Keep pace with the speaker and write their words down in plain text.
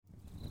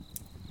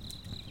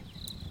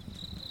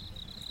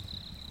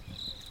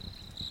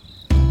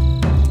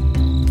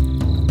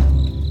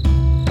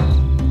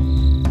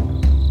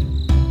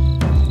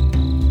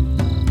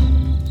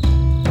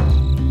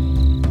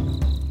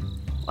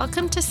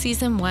to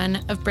Season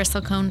 1 of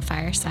Bristlecone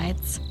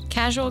Firesides,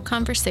 casual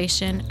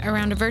conversation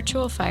around a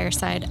virtual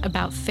fireside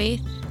about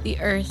faith, the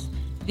earth,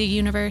 the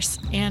universe,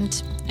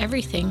 and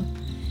everything.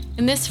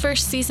 In this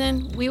first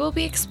season, we will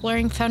be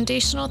exploring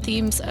foundational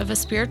themes of a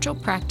spiritual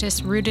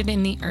practice rooted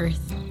in the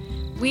earth.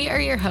 We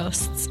are your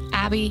hosts,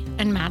 Abby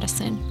and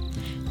Madison.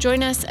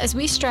 Join us as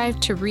we strive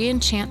to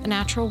re-enchant the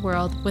natural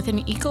world with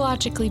an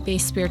ecologically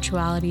based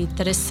spirituality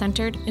that is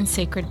centered in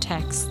sacred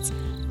texts,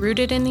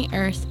 rooted in the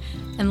earth,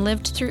 and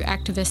lived through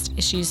activist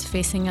issues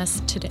facing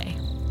us today.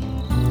 Try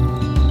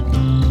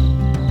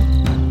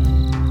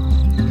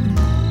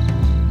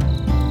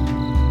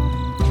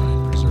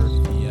and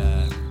preserve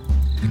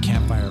the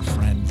campfire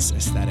friends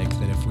aesthetic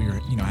that if we were,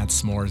 had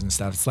s'mores and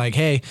stuff, it's like,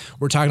 hey,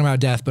 we're talking about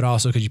death, but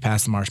also could you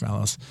pass the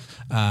marshmallows?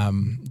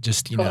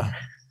 Cool.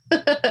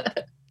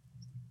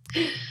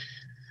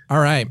 All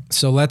right,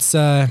 so let's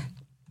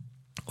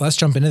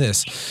jump into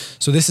this.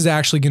 So this is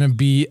actually going to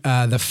be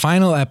the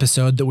final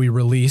episode that we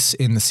release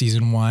in the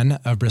season 1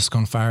 of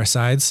Bristlecone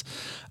Firesides.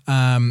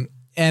 And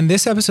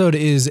this episode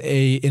is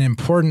an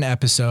important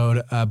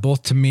episode,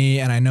 both to me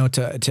and I know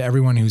to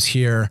everyone who's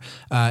here,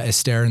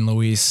 Esther and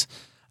Luis.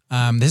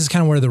 This is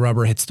kind of where the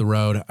rubber hits the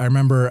road. I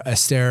remember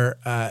Esther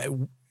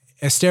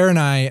and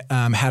I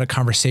had a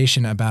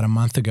conversation about a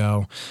month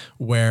ago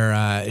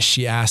where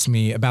she asked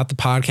me about the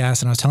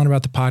podcast, and I was telling her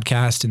about the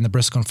podcast and the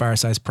Bristlecone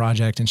Firesides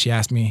project, and she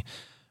asked me,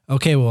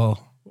 okay,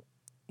 well,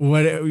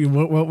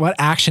 what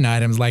action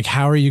items, like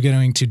how are you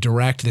going to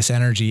direct this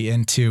energy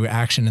into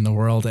action in the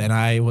world? And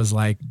I was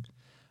like,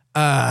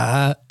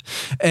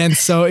 and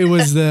so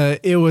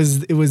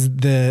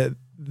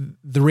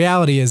the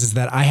reality is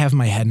that I have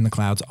my head in the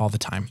clouds all the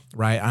time,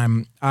 right?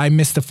 I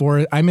miss the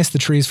forest. I miss the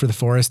trees for the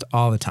forest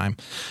all the time.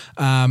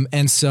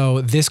 And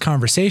so this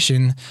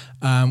conversation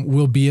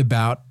will be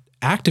about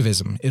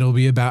activism. It'll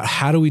be about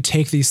how do we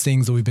take these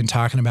things that we've been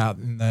talking about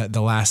in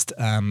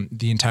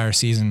the entire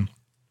season,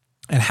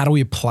 and how do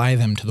we apply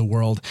them to the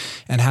world,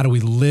 and how do we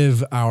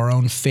live our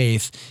own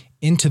faith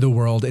into the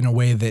world in a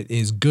way that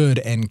is good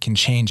and can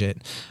change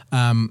it.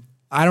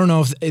 I don't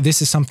know if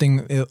this is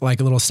something like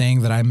a little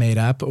saying that I made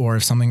up or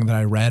if something that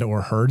I read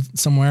or heard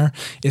somewhere.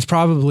 It's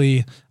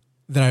probably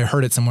that I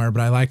heard it somewhere,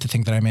 but I like to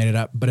think that I made it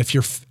up. But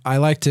I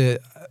like to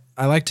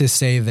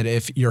say that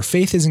if your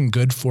faith isn't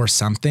good for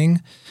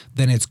something,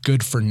 then it's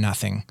good for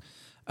nothing.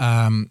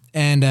 So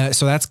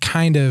that's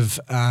kind of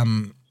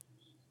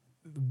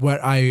what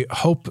I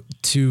hope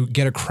to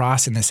get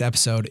across in this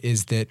episode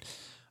is that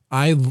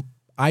I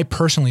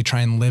personally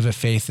try and live a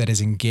faith that is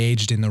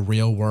engaged in the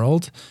real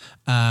world.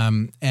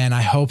 And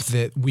I hope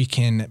that we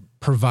can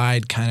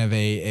provide kind of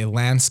a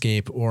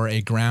landscape or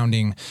a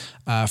grounding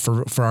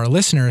for our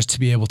listeners to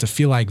be able to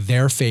feel like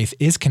their faith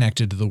is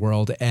connected to the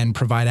world and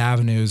provide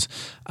avenues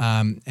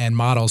and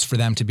models for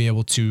them to be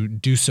able to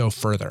do so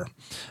further.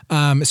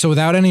 So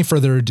without any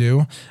further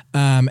ado,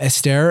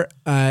 Esther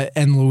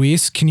and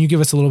Luis, can you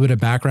give us a little bit of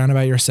background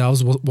about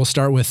yourselves? We'll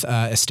start with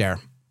Esther.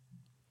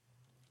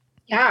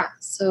 Yeah,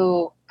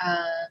 so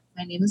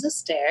my name is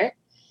Esther,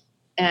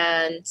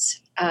 and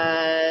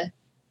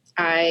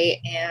I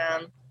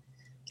am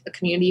a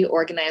community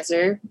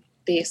organizer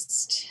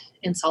based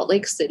in Salt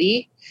Lake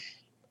City.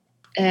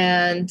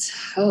 And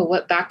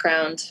what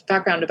background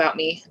about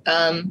me?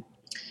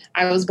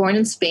 I was born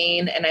in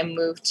Spain, and I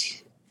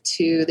moved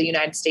to the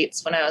United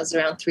States when I was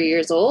around 3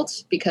 years old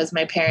because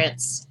my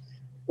parents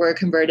were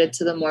converted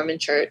to the Mormon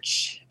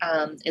Church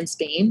in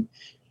Spain,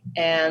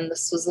 and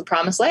this was the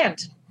Promised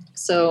Land.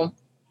 So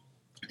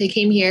they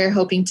came here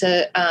hoping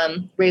to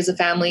raise a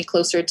family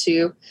closer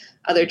to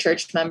other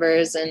church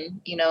members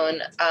and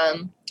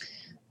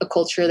a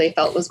culture they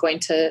felt was going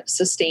to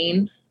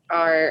sustain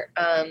our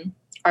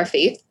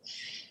faith.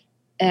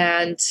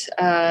 And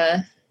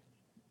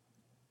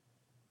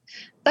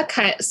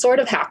that sort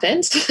of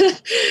happened,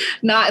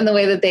 not in the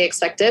way that they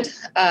expected.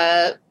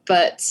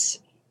 But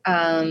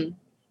I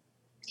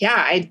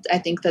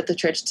think that the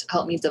church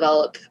helped me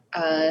develop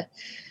a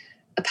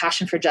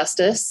passion for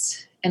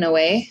justice in a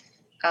way.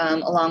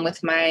 Along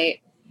with my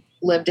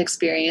lived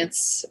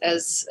experience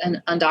as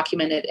an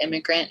undocumented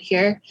immigrant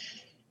here.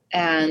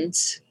 And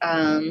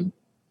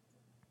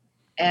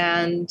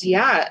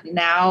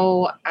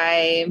now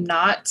I'm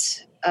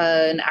not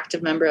an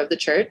active member of the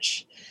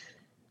church,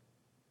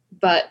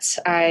 but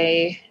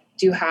I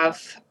do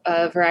have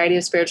a variety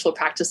of spiritual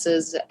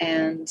practices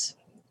and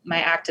my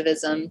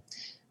activism,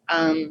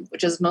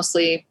 which has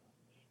mostly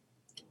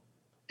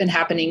been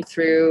happening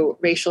through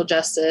racial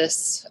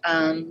justice,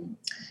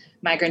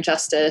 migrant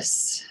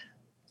justice,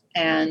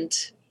 and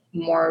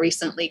more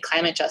recently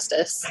climate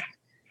justice,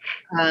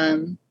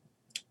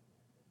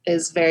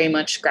 is very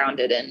much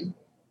grounded in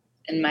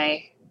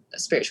my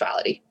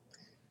spirituality.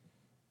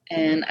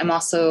 And I'm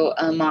also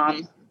a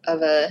mom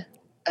of a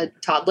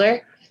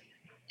toddler,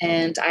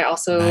 and I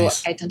also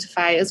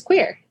identify as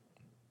queer.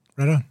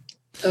 Right on.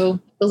 So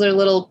those are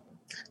little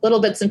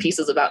bits and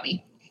pieces about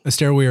me.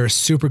 Esther, we are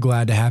super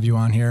glad to have you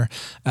on here.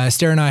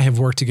 Esther and I have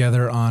worked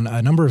together on a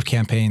number of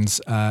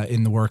campaigns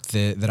in the work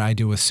that I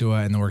do with SUA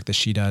and the work that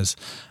she does.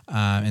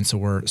 And so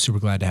we're super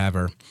glad to have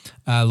her.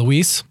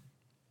 Luis?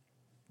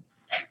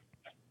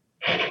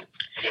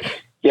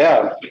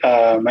 Yeah,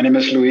 my name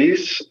is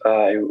Luis.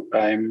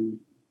 I'm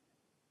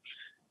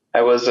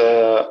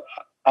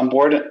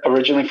born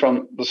originally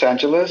from Los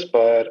Angeles,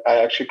 but I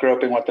actually grew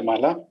up in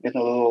Guatemala, in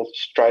a little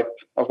stripe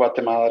of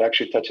Guatemala that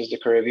actually touches the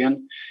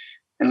Caribbean,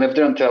 and lived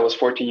there until I was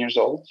 14 years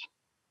old.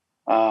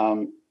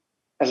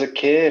 As a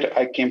kid,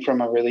 I came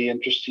from a really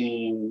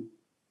interesting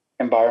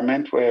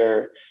environment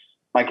where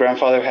my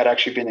grandfather had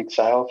actually been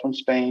exiled from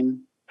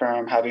Spain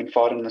from having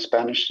fought in the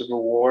Spanish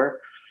Civil War,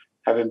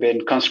 having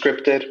been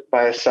conscripted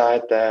by a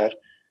side that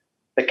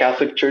the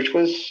Catholic Church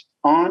was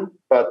on,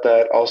 but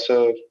that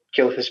also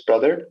killed his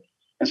brother.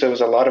 And so there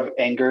was a lot of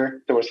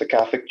anger towards the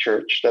Catholic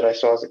Church that I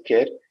saw as a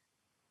kid.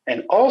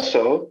 And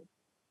also,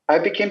 I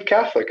became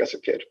Catholic as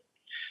a kid.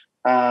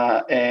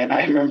 And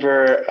I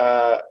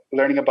remember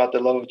learning about the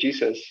love of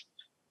Jesus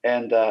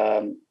and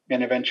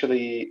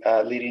eventually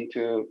leading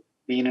to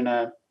being in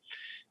a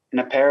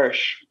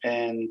parish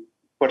in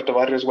Puerto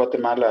Barrios,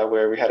 Guatemala,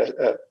 where we had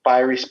a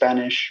fiery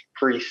Spanish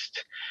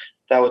priest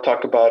that would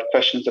talk about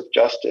questions of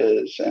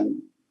justice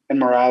and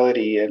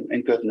morality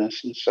and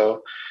goodness. And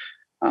so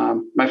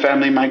my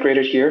family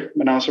migrated here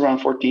when I was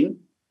around 14,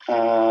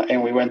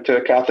 and we went to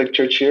a Catholic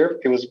church here.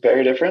 It was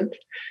very different.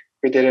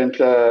 We did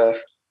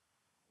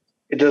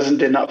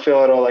not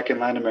feel at all like in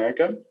Latin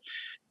America.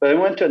 But I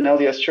went to an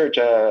LDS church,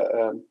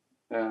 the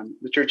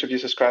Church of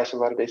Jesus Christ of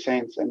Latter-day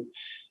Saints, and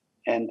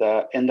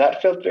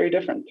that felt very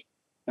different.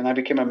 And I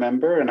became a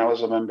member, and I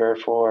was a member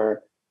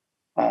for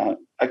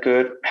a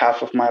good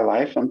half of my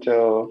life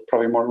until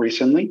probably more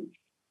recently.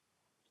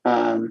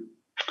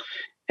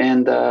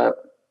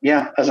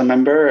 As a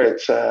member,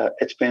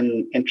 it's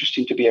been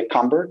interesting to be a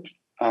convert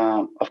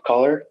of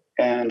color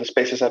and the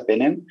spaces I've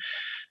been in.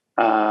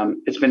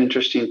 It's been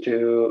interesting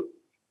to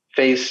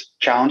face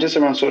challenges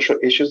around social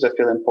issues that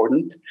feel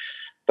important,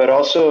 but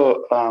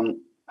also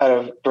out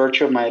of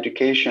virtue of my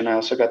education, I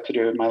also got to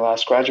do my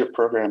last graduate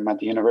program at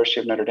the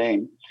University of Notre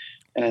Dame.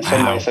 And in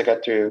some ways, I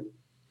got to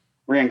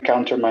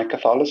re-encounter my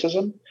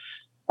Catholicism.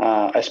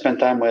 I spent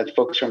time with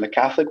folks from the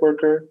Catholic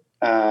Worker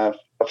of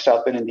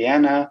South Bend,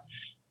 Indiana.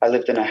 I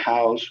lived in a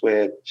house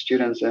with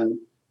students in,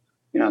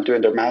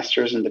 doing their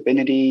masters in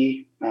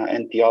divinity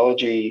and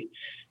theology.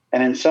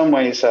 And in some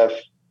ways, I've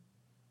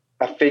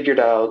figured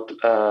out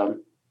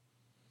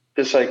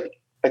this, I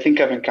think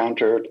I've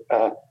encountered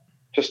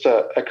just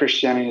a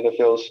Christianity that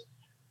feels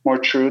more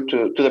true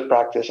to the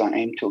practice I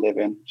aim to live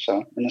in.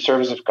 So in the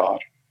service of God.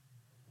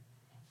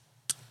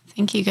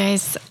 Thank you,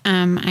 guys.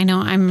 I know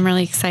I'm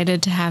really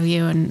excited to have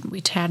you, and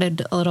we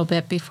chatted a little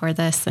bit before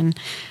this, and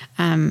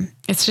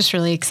it's just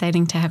really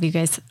exciting to have you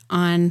guys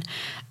on.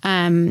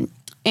 And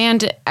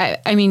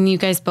I mean, you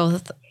guys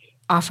both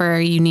offer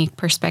a unique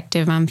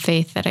perspective on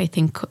faith that I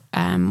think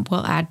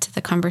will add to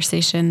the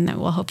conversation that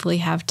we'll hopefully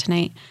have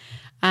tonight.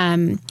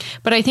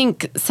 But I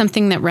think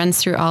something that runs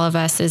through all of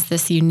us is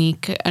this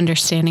unique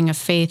understanding of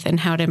faith and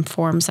how it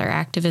informs our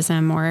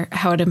activism, or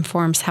how it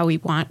informs how we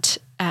want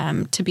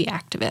to be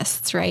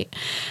activists, right?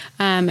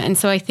 And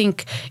so I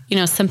think,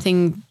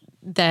 something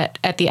that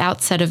at the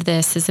outset of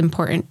this is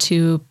important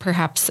to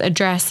perhaps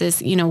address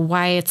is,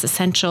 why it's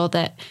essential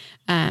that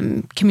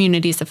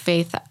communities of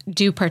faith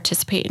do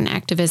participate in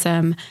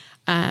activism.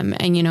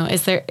 And,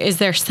 is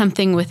there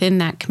something within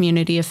that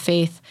community of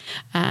faith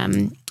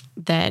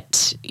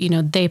that,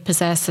 they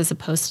possess, as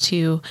opposed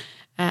to,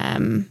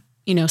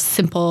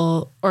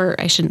 simple, or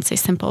I shouldn't say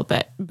simple,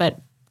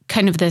 but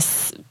kind of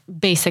this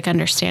basic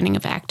understanding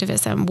of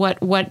activism.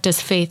 What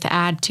does faith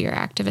add to your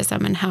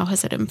activism, and how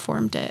has it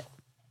informed it?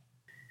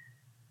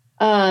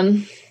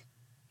 I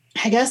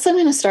guess I'm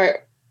going to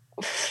start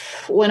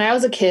when I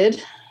was a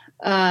kid,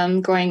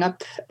 growing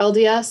up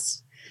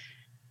LDS.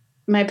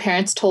 My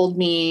parents told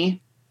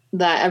me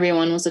that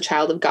everyone was a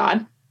child of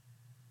God,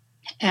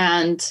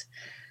 and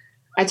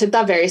I took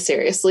that very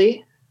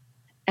seriously.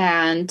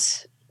 And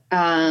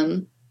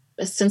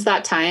since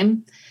that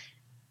time,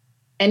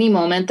 any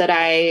moment that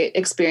I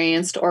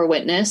experienced or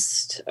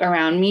witnessed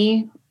around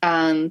me,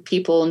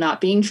 people not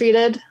being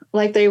treated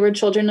like they were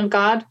children of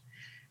God,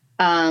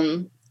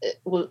 it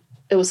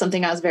was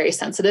something I was very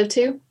sensitive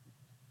to.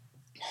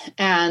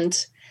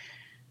 And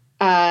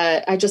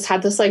I just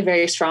had this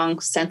very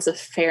strong sense of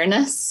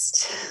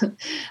fairness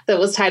that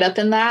was tied up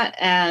in that.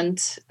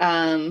 And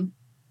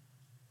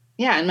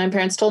and my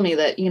parents told me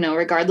that,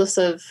 regardless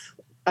of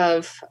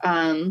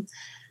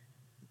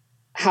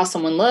how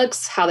someone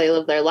looks, how they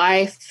live their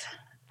life,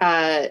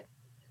 that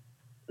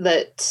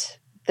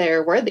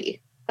they're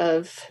worthy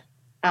of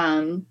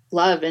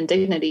love and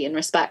dignity and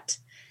respect.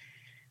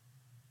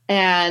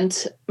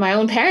 And my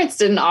own parents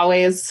didn't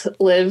always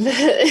live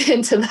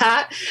into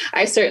that.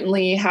 I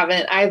certainly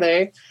haven't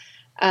either.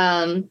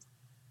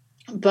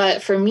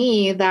 But for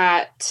me,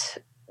 that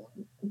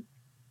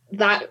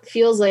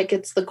feels like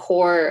it's the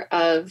core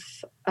of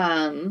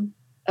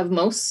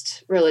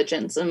most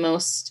religions and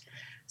most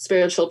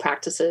spiritual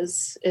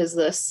practices is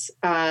this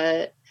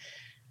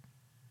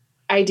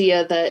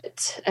idea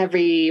that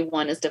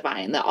everyone is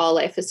divine, that all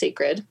life is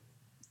sacred.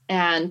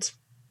 And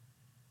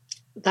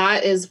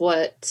that's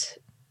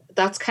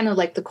kind of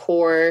like the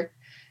core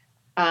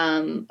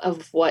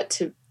of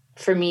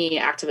for me,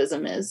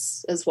 activism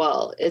is as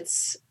well.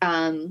 It's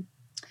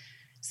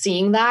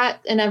seeing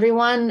that in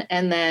everyone,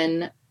 and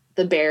then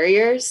the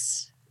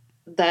barriers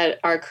that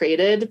are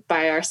created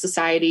by our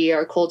society,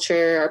 our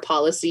culture, our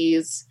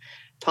policies,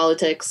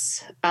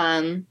 politics,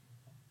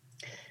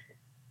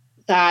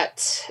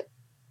 that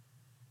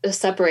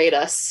separate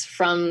us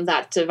from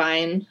that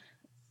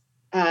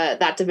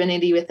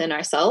divinity within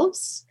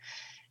ourselves,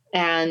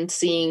 and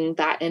seeing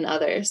that in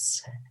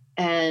others.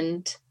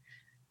 And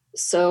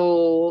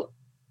so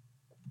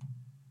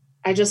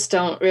I just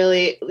don't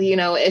really,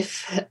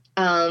 if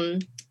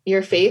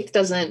your faith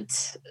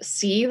doesn't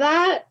see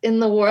that in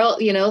the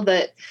world,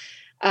 that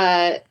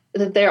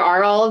there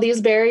are all of these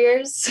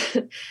barriers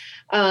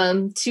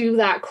to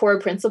that core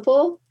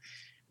principle,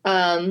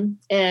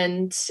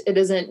 and it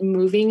isn't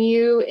moving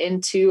you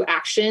into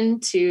action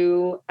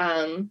to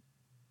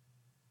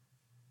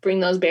bring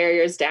those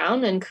barriers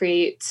down and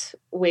create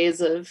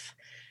ways of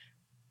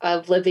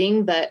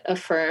living that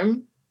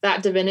affirm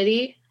that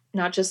divinity,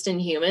 not just in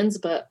humans,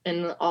 but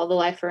in all the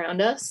life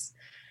around us,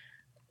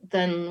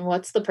 then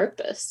what's the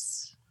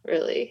purpose,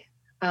 really?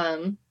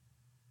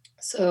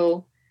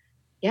 So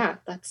yeah,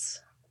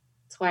 that's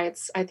why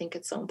I think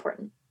it's so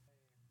important.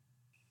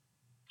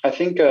 I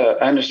think I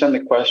understand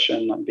the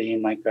question of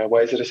being like,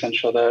 why is it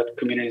essential that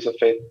communities of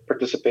faith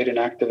participate in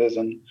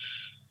activism?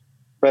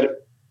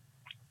 But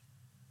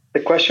the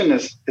question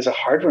is a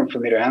hard one for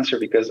me to answer,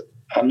 because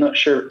I'm not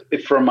sure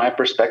if, from my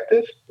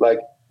perspective, like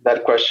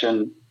that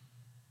question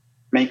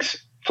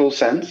makes full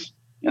sense.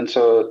 And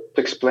so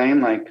to explain,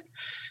 like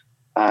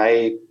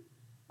I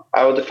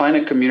would define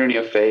a community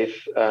of faith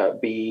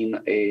being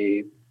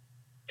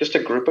just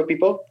a group of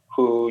people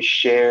who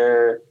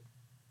share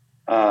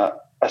a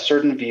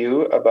certain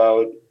view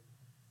about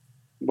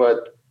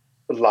what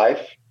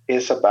life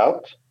is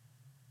about,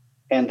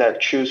 and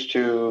that choose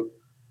to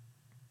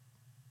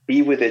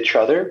be with each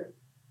other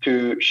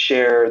to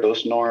share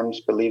those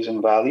norms, beliefs,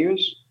 and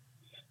values.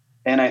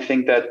 And I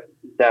think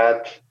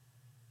that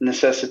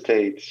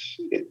necessitates,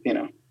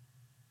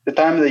 the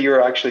time that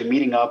you're actually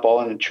meeting up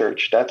all in the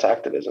church, that's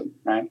activism,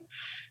 right?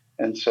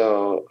 And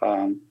so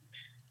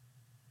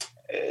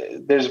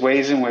there's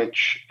ways in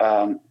which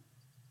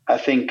I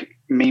think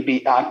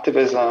maybe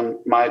activism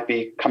might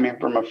be coming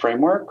from a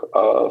framework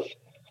of,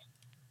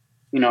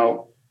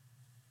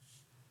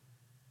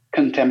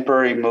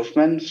 contemporary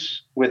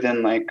movements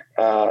within like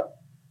a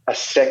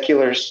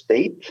secular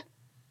state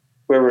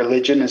where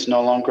religion is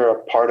no longer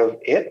a part of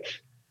it,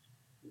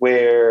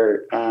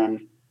 where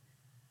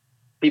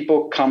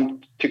people come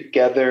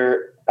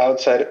together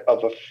outside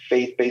of a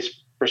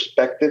faith-based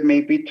perspective,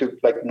 maybe to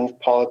like move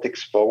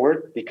politics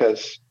forward,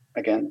 because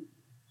again,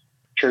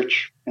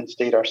 church and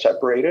state are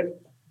separated.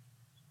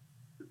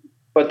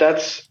 But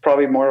that's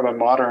probably more of a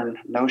modern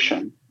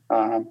notion,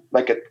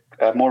 like a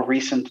more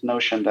recent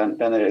notion than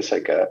it is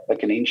like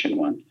an ancient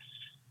one.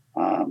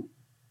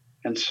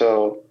 And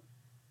so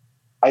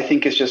I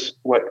think it's just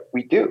what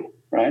we do,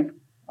 right?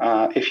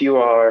 If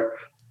you're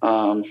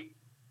a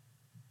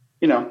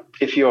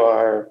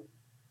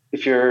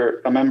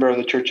member of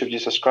the Church of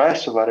Jesus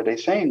Christ of Latter-day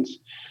Saints,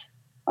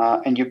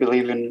 and you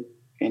believe in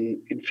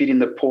feeding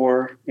the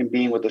poor and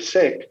being with the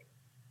sick,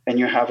 and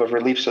you have a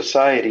relief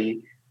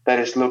society that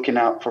is looking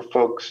out for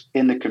folks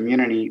in the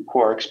community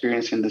who are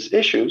experiencing these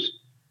issues,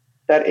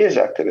 that is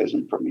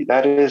activism for me.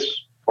 That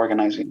is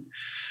organizing.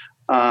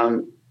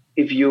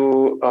 If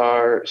you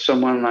are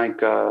someone like,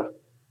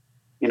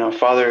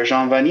 Father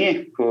Jean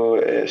Vanier,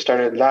 who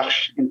started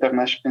L'Arche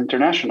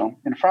International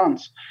in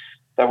France,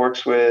 that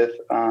works with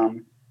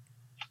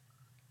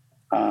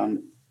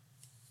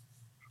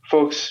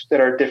folks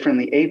that are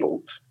differently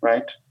abled,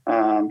 right?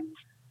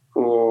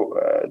 Who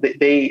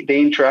they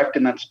interact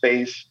in that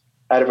space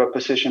out of a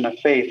position of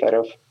faith, out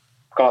of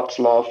God's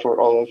love for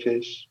all of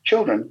his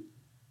children.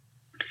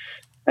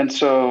 And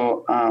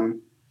so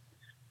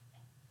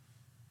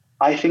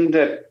I think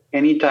that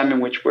any time in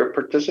which we're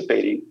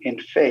participating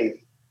in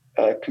faith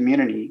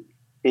community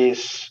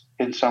is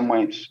in some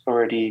ways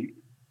already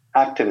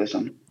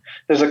activism.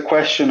 There's a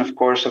question, of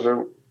course, of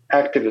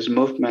activist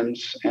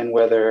movements and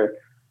whether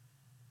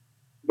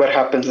what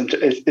happens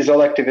is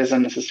all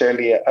activism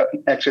necessarily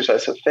an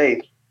exercise of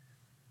faith.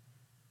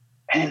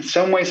 And in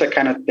some ways, I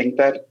kind of think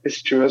that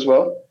is true as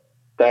well,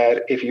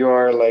 that if you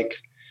are like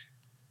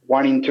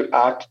wanting to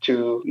act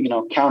to,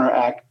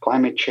 counteract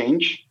climate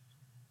change,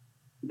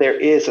 there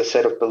is a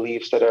set of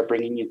beliefs that are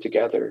bringing you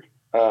together,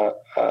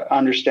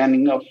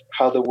 understanding of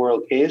how the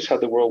world is, how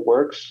the world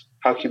works,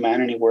 how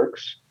humanity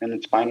works, and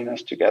it's binding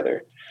us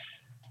together.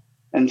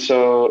 And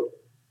so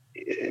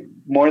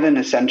more than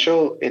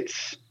essential,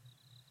 it's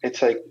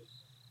like,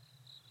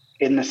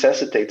 it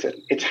necessitates it.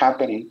 It's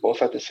happening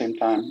both at the same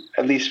time,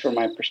 at least from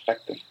my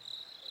perspective.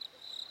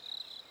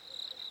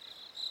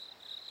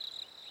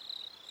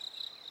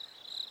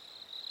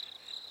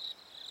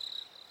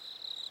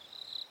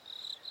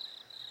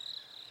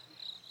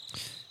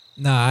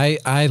 No,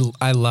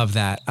 I love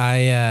that.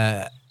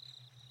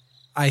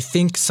 I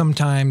think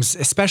sometimes,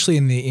 especially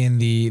in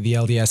the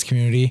LDS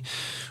community,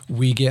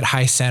 we get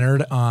high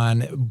centered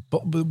on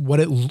what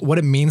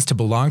it means to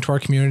belong to our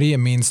community. It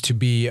means to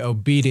be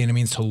obedient. It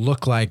means to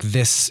look like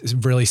this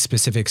really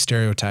specific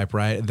stereotype,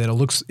 right? That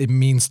it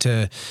means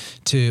to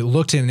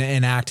look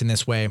and act in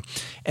this way.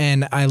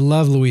 And I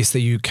love, Luis, that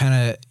you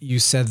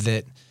said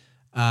that,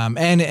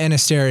 and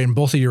Esther, in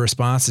both of your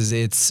responses,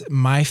 it's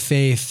my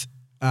faith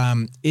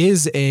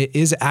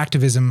is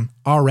activism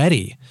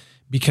already,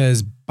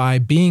 because by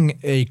being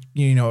a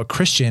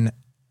Christian,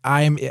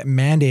 I am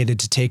mandated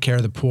to take care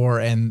of the poor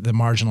and the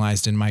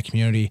marginalized in my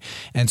community.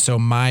 And so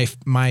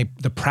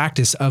the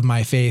practice of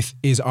my faith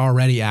is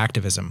already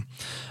activism.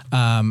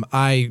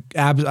 I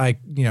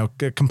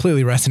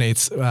completely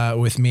resonates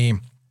with me.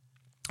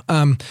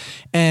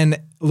 And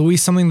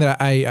Luis, something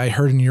that I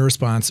heard in your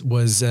response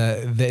was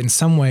that in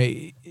some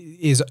way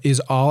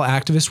is all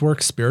activist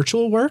work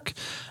spiritual work.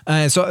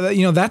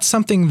 So that's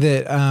something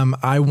that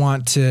I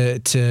want to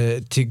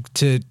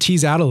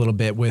tease out a little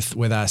bit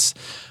with us.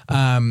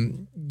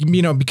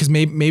 Because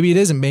maybe it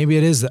isn't, maybe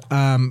it is.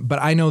 But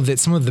I know that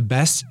some of the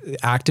best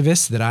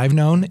activists that I've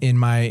known in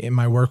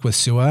my work with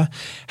SUA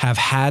have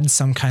had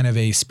some kind of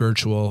a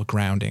spiritual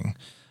grounding.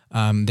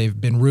 They've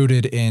been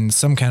rooted in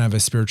some kind of a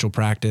spiritual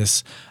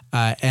practice.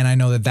 And I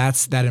know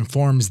that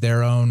informs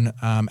their own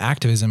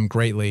activism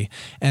greatly.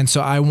 And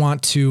so I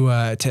want to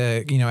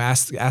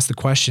ask the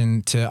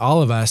question to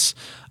all of us: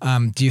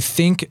 do you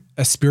think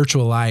a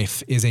spiritual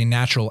life is a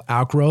natural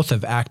outgrowth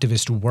of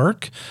activist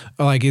work?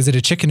 Like, is it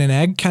a chicken and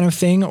egg kind of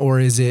thing, or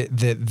is it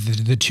that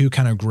the two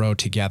kind of grow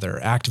together,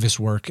 activist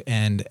work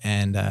and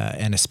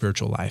a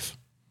spiritual life?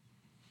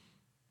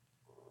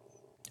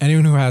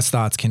 Anyone who has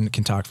thoughts can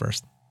talk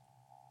first.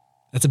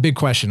 That's a big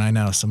question, I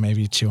know, so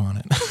maybe chew on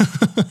it.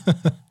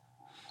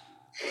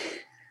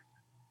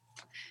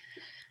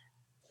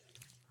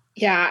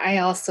 Yeah, I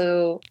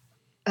also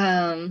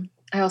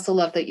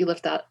love that you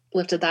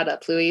lifted that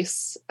up,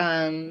 Luis.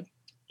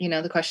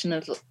 The question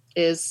of,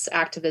 is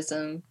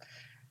activism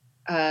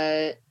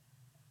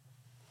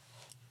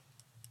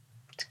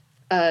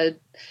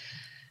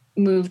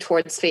move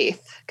towards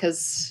faith?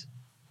 Because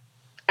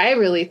I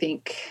really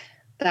think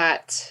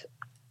that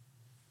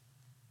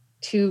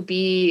to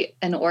be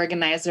an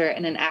organizer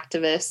and an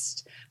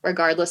activist,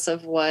 regardless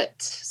of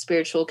what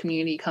spiritual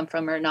community you come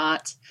from or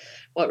not,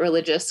 what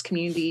religious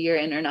community you're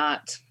in or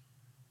not,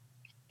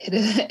 it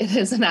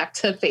is an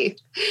act of faith.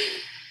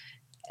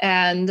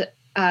 And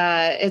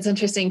it's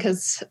interesting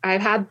because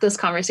I've had this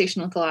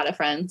conversation with a lot of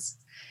friends,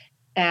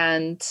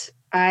 and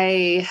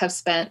I have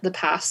spent the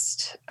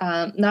past,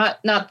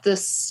 not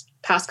this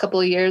past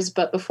couple of years,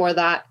 but before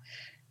that,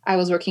 I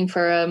was working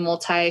for a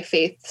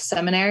multi-faith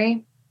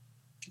seminary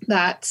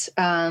that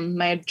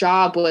my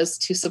job was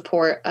to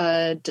support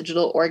a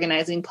digital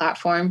organizing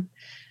platform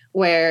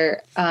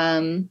where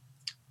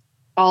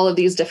all of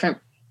these different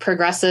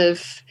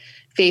progressive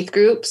faith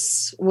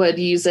groups would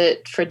use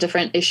it for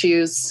different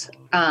issues.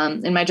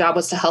 And my job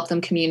was to help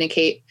them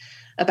communicate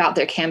about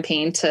their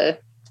campaign to,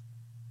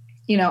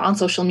 on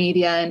social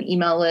media and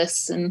email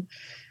lists and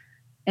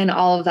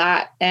all of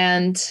that.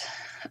 And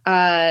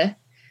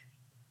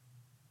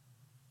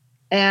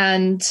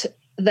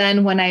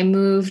then when I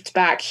moved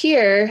back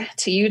here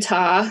to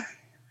Utah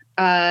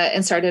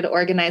and started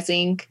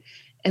organizing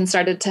and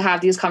started to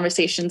have these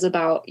conversations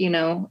about,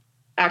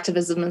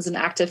 activism as an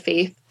act of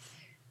faith,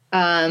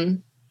 a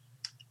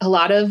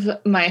lot of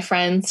my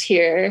friends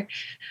here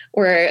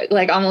were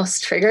like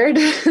almost triggered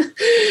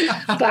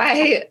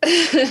by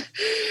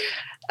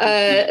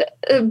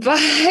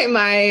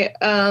my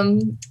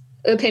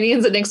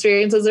opinions and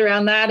experiences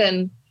around that.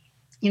 And,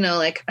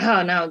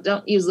 oh no,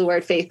 don't use the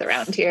word faith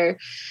around here.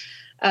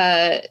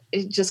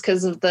 Just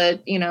because of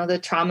the, the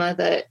trauma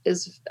that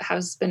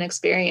has been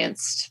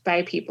experienced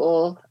by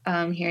people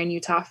here in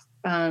Utah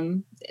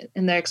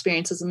in their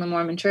experiences in the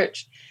Mormon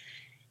Church.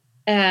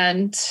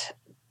 And,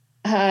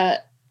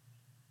 but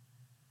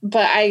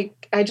I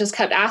just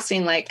kept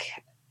asking,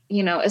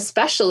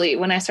 especially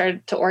when I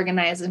started to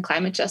organize in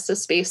climate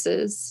justice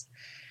spaces,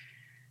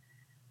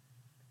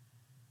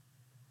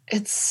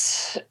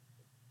 it's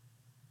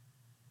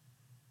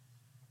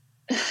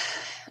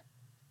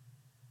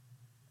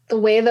the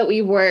way that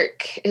we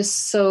work is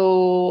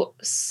so,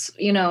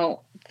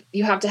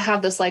 you have to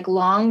have this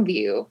long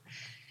view,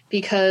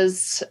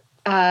 because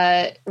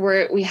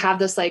we have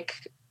this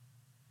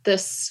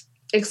this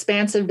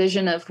expansive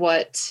vision of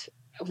what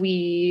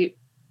we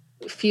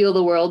feel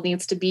the world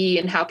needs to be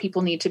and how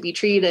people need to be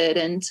treated.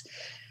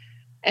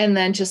 And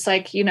then just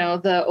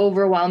the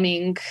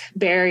overwhelming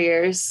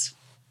barriers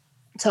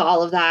to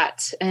all of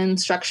that and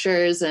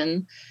structures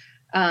and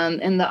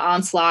the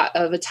onslaught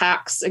of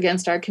attacks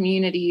against our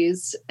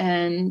communities.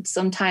 And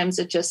sometimes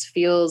it just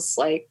feels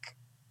like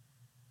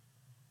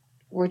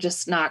we're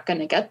just not going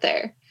to get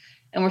there.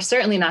 And we're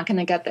certainly not going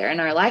to get there in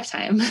our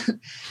lifetime.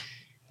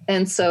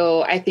 And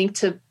so I think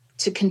to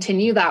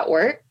continue that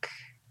work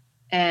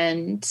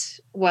And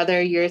whether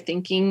you're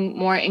thinking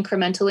more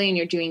incrementally and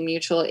you're doing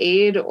mutual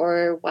aid,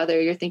 or whether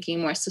you're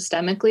thinking more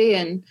systemically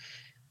and,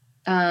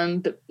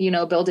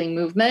 building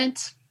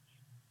movement,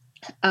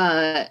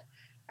 I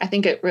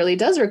think it really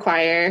does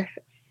require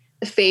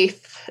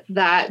faith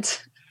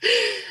that,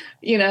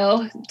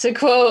 to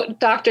quote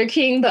Dr.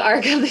 King, the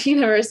arc of the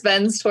universe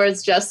bends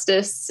towards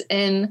justice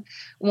in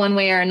one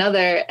way or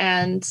another.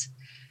 And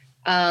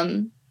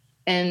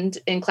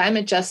in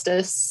climate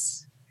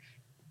justice,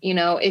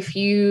 if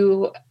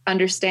you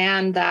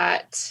understand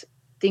that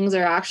things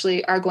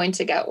are going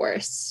to get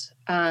worse,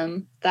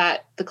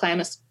 that the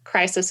climate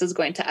crisis is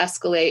going to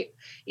escalate,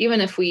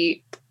 even if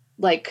we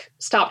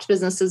stopped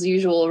business as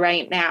usual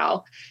right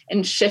now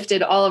and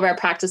shifted all of our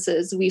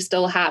practices, we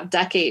still have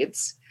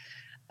decades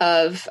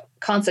of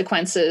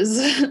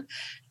consequences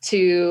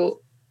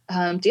to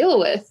deal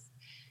with.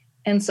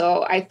 And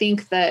so I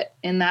think that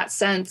in that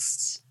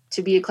sense,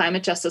 to be a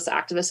climate justice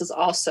activist is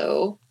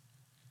also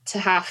to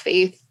have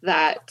faith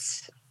that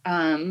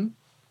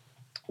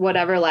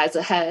whatever lies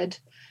ahead,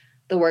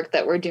 the work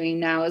that we're doing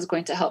now is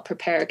going to help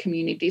prepare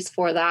communities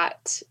for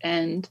that,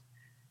 and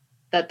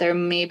that there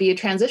may be a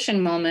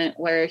transition moment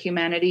where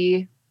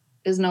humanity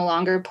is no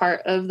longer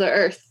part of the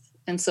earth.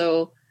 And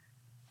so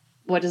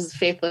what does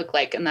faith look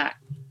like in that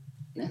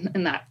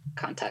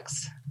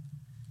context?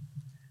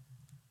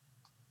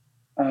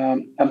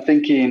 I'm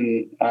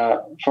thinking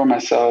for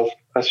myself,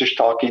 as you're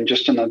talking,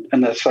 just in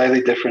a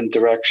slightly different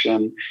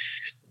direction,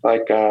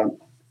 like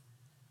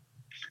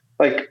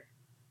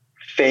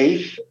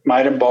faith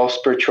might involve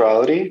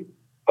spirituality,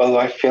 although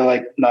I feel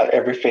like not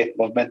every faith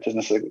movement is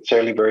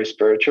necessarily very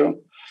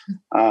spiritual,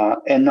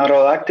 and not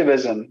all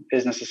activism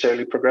is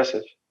necessarily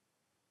progressive.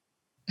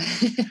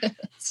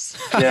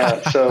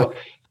 Yeah, so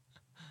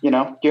you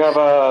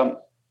have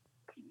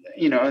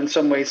in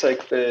some ways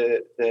like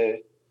the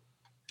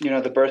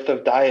birth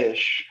of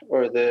Daesh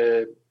or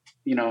the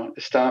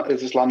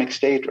Islamic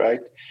State,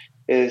 right,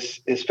 is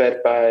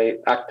fed by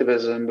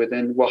activism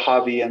within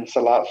Wahhabi and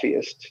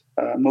Salafist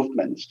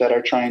movements that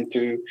are trying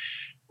to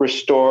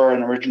restore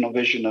an original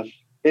vision of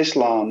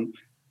Islam,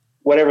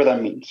 whatever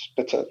that means.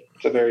 It's a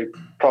very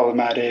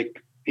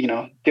problematic,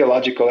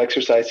 theological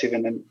exercise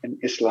even in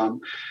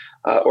Islam,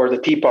 or the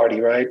Tea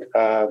Party, right?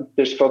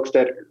 There's folks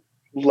that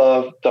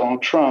love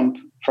Donald Trump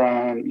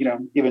from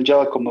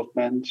evangelical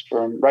movements,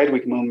 from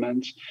right-wing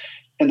movements,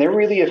 and they're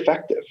really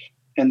effective,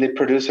 and they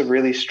produce a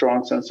really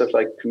strong sense of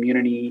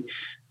community.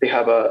 They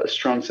have a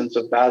strong sense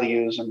of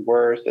values and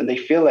worth, and they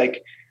feel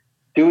like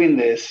doing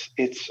this,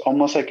 it's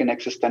almost like an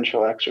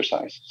existential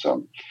exercise.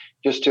 So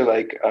just to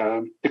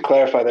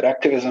clarify that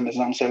activism is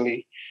not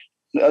necessarily,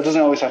 it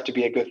doesn't always have to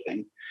be a good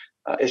thing.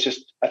 It's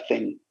just a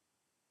thing.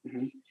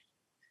 Mm-hmm.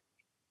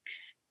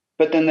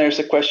 But then there's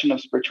a question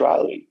of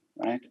spirituality,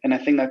 right? And I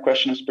think that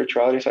question of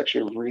spirituality is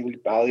actually a really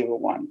valuable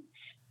one,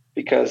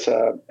 because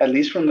at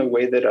least from the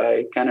way that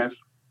I kind of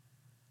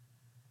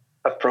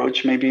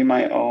approach maybe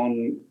my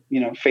own,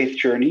 faith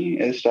journey,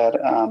 is that,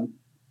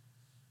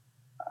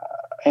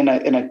 and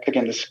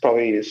again, this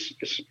probably is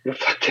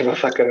reflective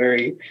of a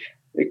very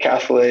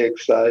Catholic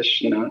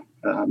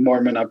 /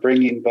 Mormon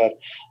upbringing, but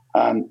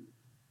I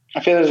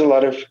feel there's a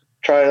lot of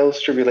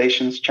trials,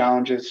 tribulations,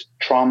 challenges,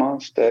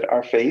 traumas that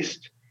are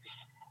faced,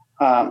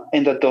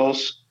 and that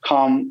those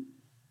come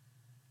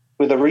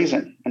with a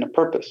reason and a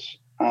purpose,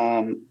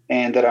 and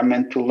that I'm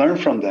meant to learn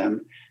from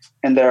them,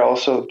 and they're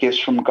also gifts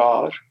from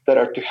God that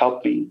are to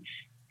help me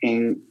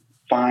in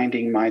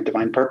finding my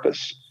divine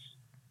purpose.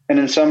 And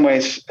in some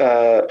ways,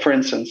 for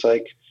instance,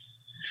 in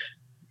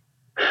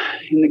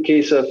my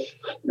case of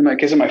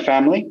my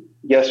family,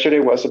 yesterday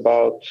was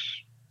about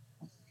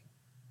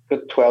the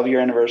 12-year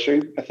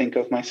anniversary, I think,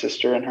 of my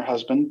sister and her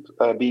husband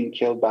being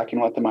killed back in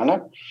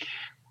Guatemala.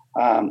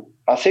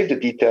 I'll save the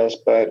details,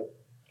 but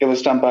it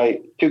was done by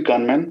 2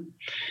 gunmen.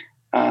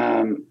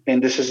 And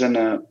this is in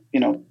a,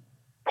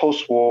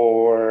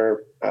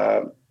 post-war,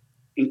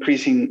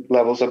 increasing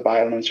levels of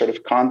violence sort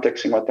of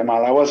context in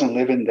Guatemala. I wasn't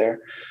living there,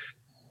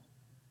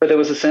 but there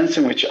was a sense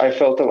in which I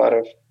felt a lot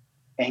of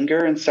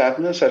anger and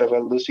sadness out of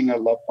losing a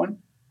loved one,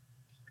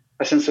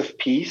 a sense of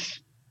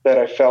peace that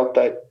I felt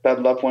that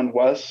loved one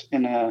was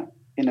in a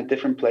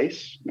different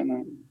place,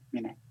 in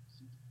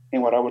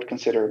what I would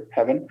consider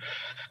heaven.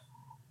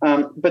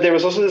 But there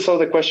was also this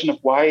other question of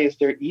why is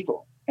there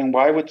evil, and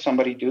why would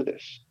somebody do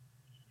this?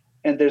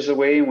 And there's a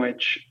way in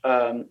which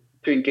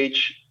to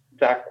engage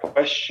that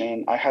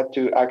question, I had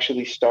to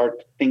actually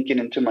start thinking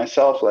into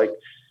myself,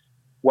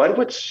 what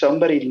would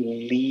somebody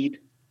lead?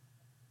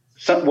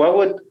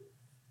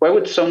 Why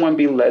would someone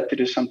be led to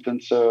do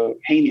something so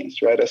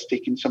heinous, right, as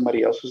taking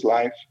somebody else's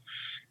life?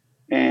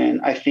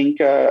 And I think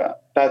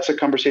that's a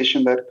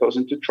conversation that goes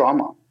into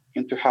trauma,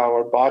 into how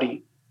our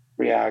body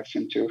reacts,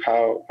 into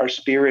how our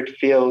spirit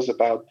feels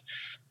about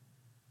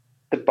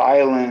the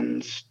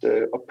violence,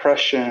 the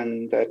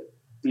oppression that,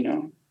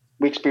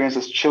 we experience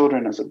as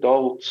children, as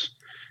adults.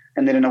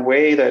 And then in a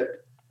way that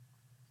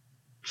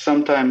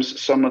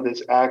sometimes some of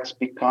these acts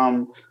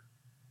become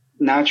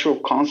natural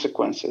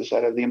consequences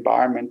out of the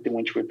environment in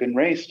which we've been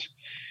raised.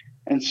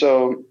 And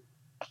so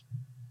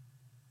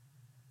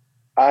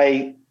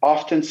I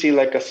often see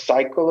like a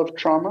cycle of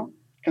trauma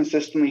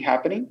consistently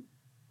happening,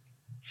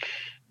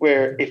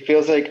 where it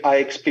feels like I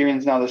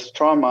experience now this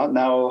trauma.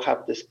 Now I'll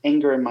have this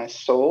anger in my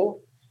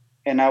soul,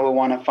 and I will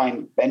want to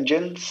find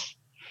vengeance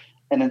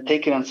and then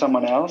take it on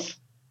someone else,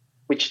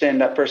 which then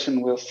that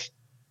person will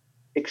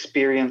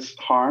experience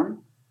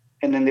harm,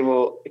 and then they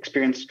will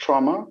experience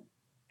trauma,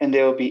 and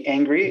they will be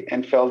angry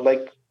and felt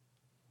like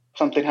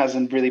something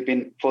hasn't really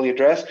been fully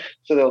addressed.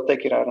 So they'll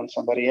take it out on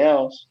somebody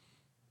else.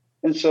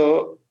 And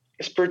so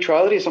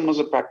spirituality is almost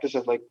a practice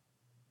of like,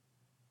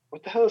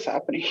 what the hell is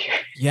happening here?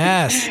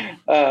 Yes.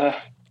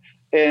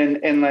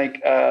 And like,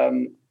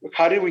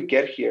 how did we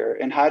get here,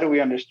 and how do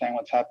we understand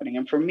what's happening?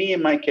 And for me,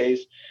 in my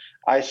case,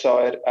 I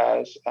saw it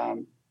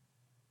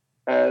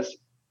as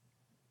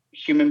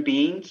human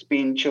beings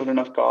being children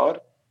of God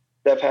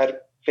that have had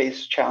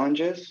faced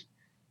challenges,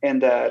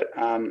 and that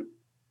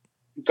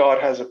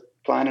God has a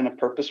plan and a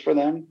purpose for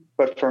them.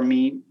 But for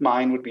me,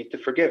 mine would be to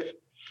forgive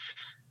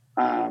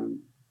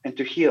and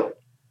to heal.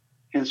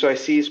 And so I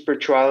see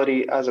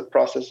spirituality as a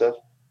process of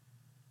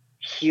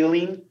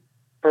healing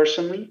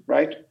personally,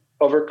 right?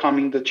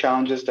 Overcoming the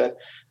challenges that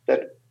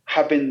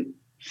have been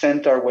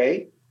sent our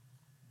way.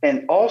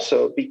 And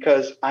also,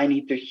 because I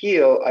need to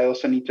heal, I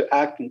also need to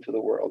act into the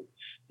world,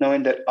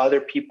 knowing that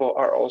other people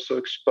are also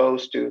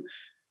exposed to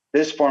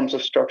these forms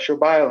of structural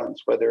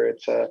violence, whether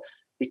it's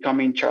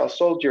becoming child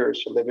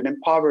soldiers or living in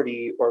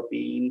poverty or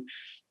being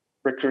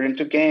recruited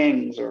into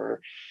gangs, or,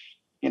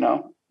 you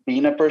know,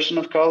 being a person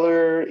of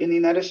color in the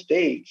United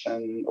States,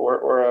 and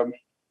or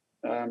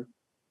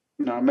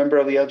you know, a member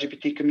of the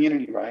LGBT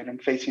community, right,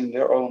 and facing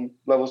their own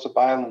levels of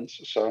violence.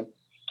 So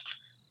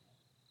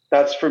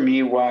that's for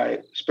me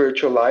why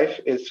spiritual life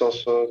is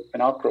also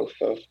an outgrowth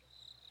of,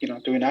 you know,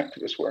 doing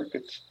activist work.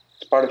 It's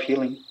part of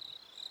healing.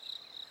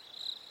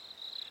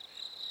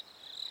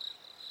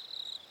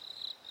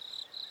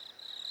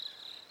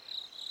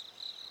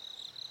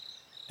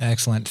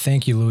 Excellent.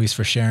 Thank you, Luis,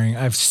 for sharing.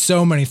 I have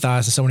so many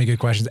thoughts and so many good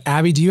questions.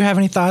 Abby, do you have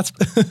any thoughts?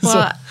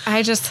 Well,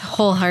 I just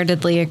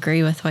wholeheartedly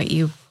agree with what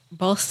you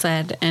both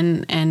said,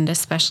 and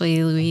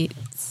especially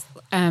Luis.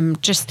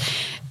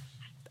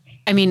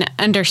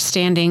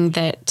 Understanding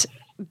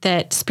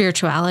that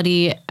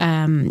spirituality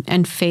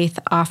and faith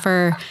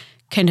offer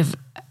kind of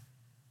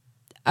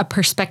a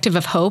perspective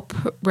of hope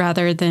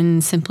rather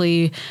than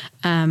simply,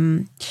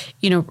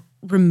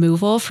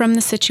 removal from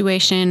the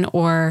situation,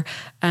 or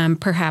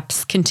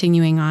perhaps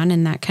continuing on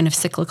in that kind of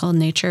cyclical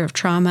nature of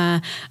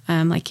trauma,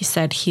 like you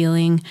said,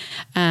 healing,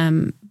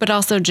 but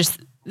also just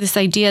this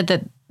idea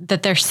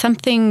that there's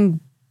something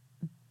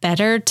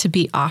better to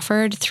be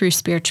offered through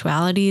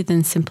spirituality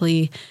than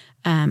simply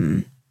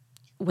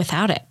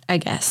without it, I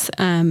guess.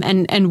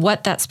 And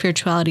what that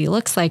spirituality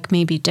looks like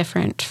may be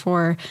different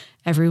for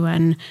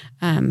everyone,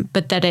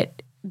 but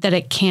that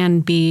it can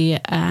be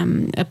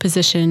a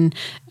position,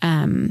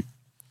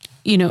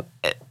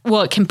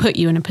 it can put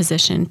you in a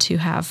position to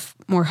have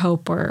more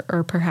hope,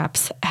 or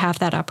perhaps have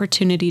that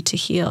opportunity to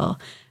heal,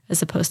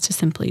 as opposed to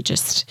simply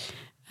just,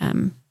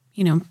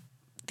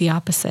 the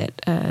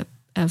opposite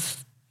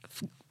of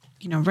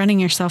running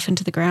yourself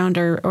into the ground,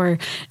 or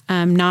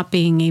not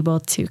being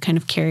able to kind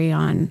of carry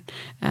on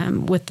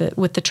with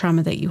the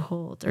trauma that you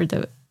hold, or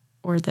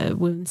the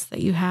wounds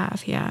that you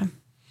have. Yeah.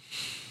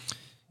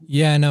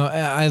 Yeah, no,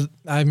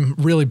 I'm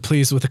really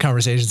pleased with the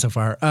conversation so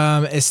far.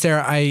 Esther,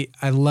 I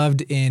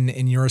loved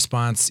in your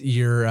response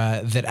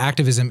that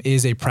activism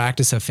is a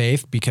practice of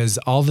faith, because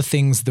all the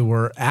things that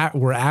we're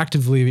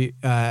actively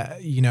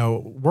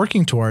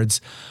working towards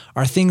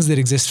are things that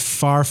exist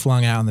far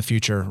flung out in the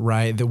future,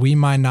 right? That we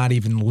might not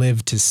even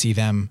live to see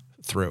them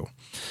through.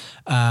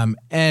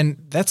 And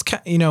that's,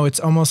 it's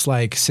almost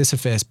like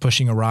Sisyphus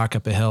pushing a rock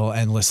up a hill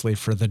endlessly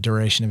for the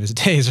duration of his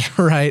days,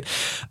 right?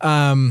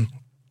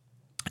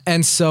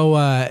 And so,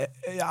 I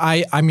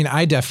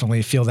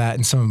definitely feel that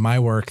in some of my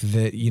work,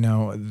 that,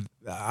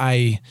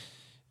 I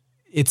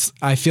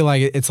feel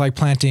like it's like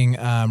planting,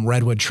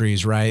 redwood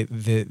trees, right?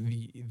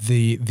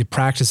 The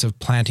practice of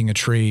planting a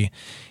tree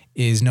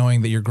is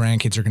knowing that your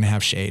grandkids are going to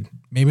have shade.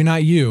 Maybe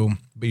not you,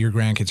 but your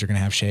grandkids are going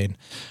to have shade.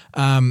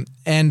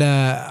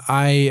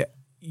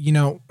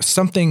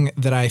 Something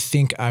that I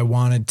think I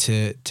wanted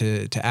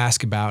to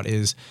ask about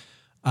is,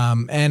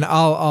 and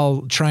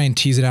I'll try and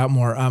tease it out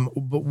more.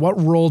 But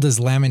what role does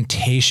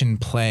lamentation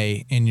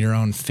play in your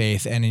own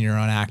faith and in your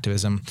own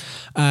activism?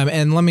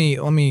 And let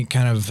me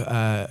kind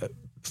of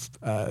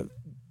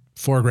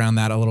foreground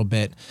that a little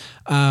bit.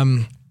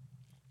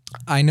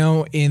 I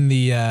know in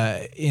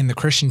the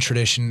Christian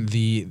tradition,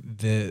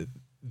 the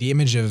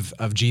image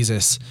of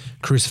Jesus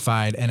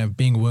crucified and of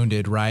being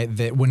wounded, right?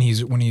 That when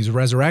he's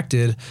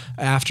resurrected,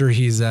 after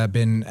he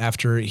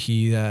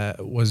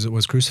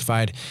was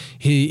crucified,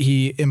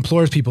 he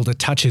implores people to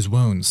touch his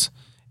wounds.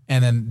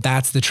 And then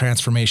that's the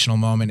transformational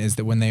moment, is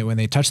that when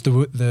they touch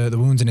the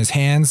wounds in his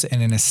hands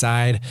and in his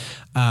side,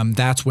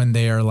 that's when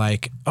they are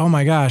like, oh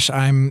my gosh,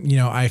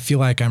 I feel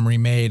like I'm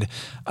remade.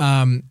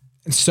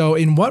 So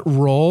in what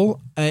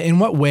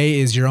way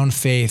is your own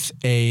faith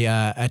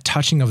a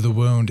touching of the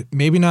wound?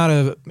 Maybe not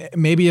of the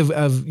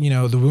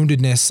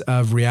woundedness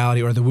of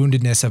reality or the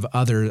woundedness of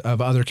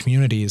other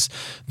communities,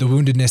 the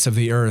woundedness of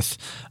the earth.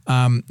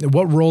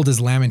 What role does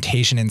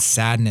lamentation and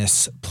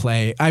sadness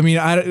play? I mean,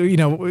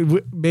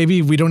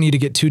 maybe we don't need to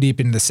get too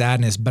deep into the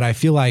sadness, but I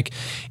feel like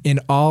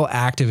in all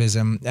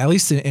activism, at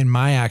least in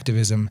my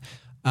activism,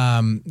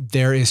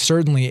 there is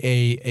certainly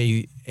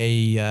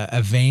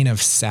a vein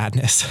of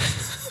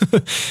sadness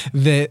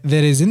that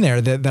is in there,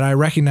 that I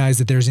recognize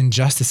that there's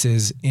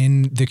injustices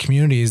in the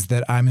communities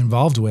that I'm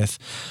involved with.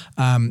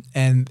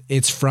 And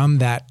it's from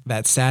that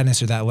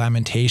sadness or that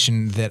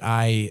lamentation that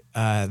I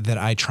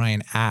try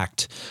and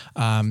act,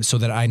 so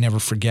that I never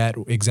forget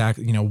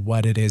exactly,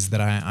 what it is that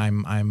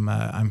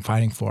I'm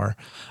fighting for.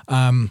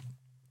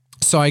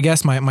 So I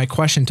guess my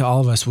question to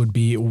all of us would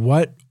be,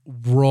 what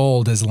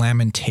role does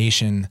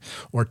lamentation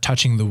or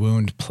touching the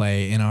wound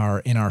play in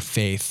our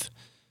faith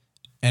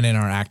and in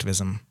our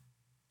activism?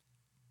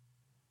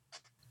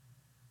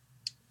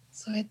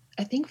 So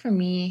I think for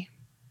me,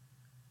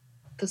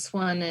 this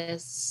one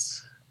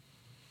is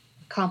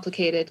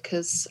complicated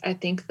because I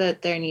think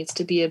that there needs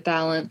to be a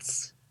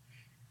balance.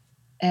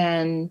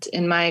 And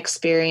in my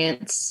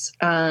experience,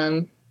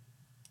 when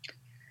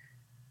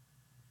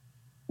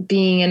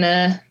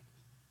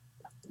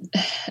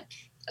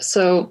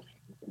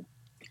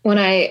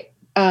I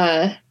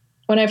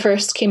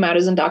first came out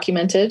as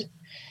undocumented,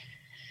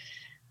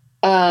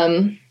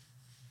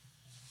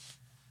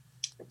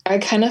 I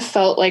kind of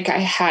felt like I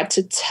had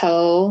to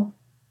tell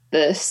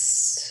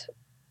this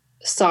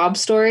sob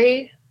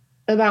story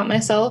about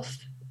myself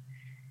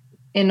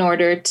in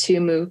order to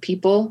move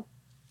people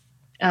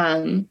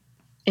into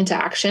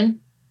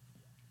action.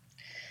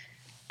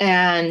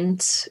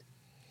 And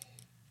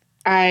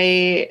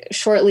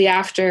shortly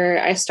after,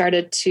 I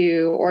started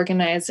to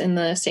organize in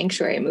the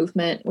Sanctuary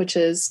movement, which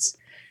is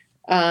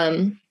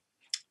a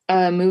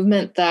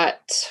movement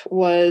that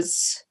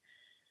was,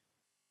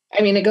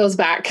 it goes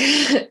back,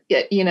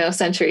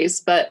 centuries,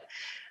 but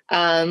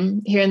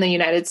here in the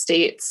United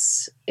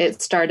States,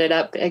 it started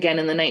up again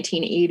in the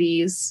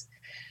 1980s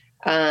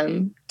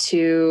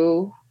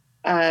to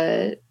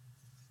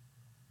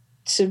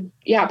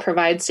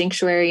provide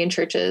sanctuary in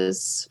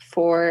churches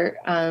for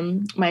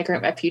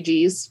migrant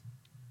refugees.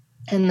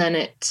 And then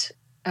it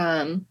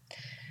kind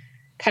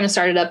of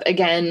started up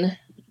again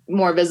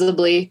more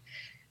visibly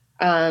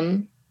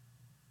a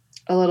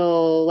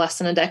little less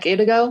than a decade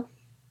ago.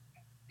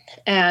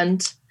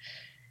 And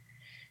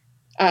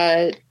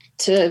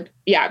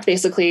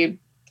basically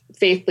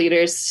faith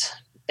leaders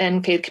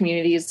and faith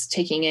communities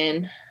taking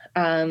in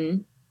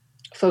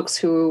folks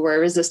who were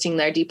resisting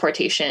their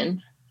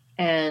deportation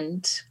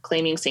and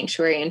claiming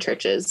sanctuary in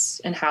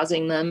churches and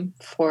housing them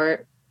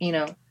for,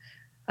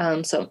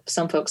 so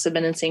some folks have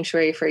been in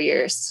sanctuary for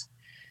years,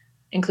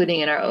 including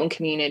in our own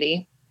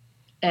community.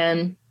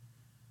 And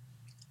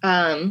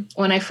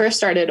when I first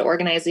started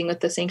organizing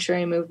with the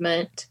Sanctuary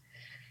movement,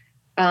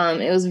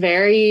 it was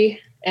very,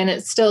 and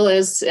it still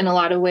is in a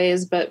lot of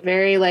ways, but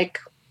very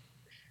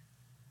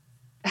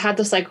had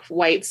this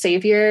white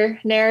savior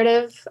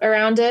narrative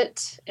around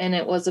it. And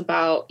it was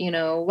about,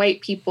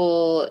 white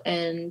people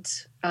and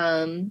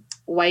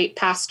white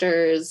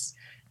pastors,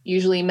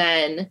 usually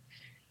men,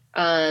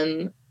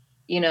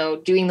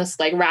 doing this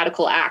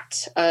radical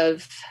act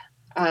of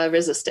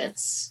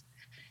resistance.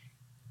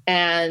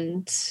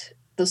 And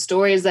the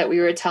stories that we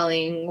were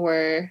telling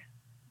were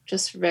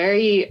just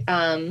very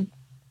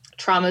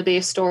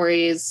trauma-based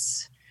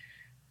stories,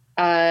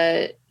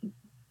 highlighting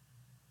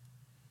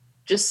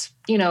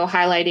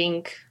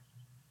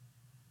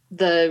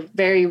the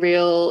very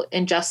real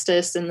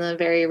injustice and the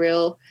very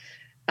real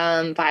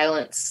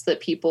violence that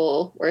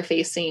people were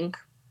facing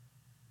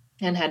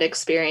and had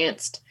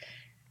experienced.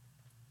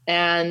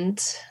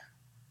 And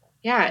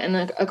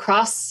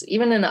across,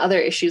 even in other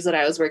issues that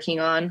I was working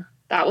on,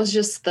 that was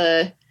just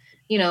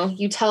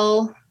you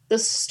tell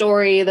this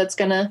story that's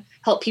going to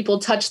help people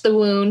touch the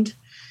wound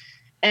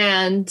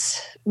and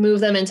move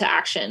them into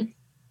action.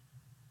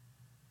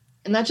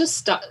 And that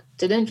just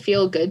didn't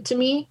feel good to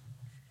me.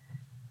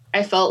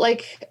 I felt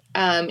like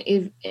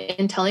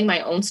in telling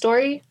my own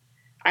story,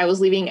 I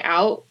was leaving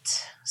out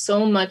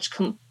so much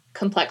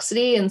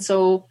complexity. And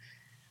so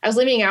I was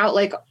leaving out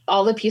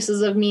all the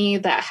pieces of me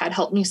that had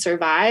helped me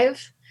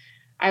survive.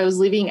 I was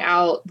leaving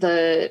out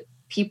the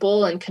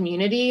people and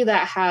community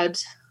that had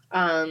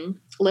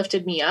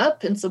lifted me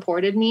up and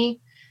supported me.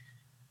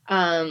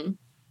 And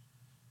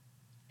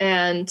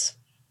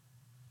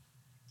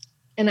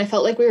I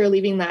felt like we were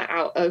leaving that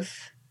out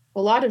of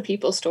a lot of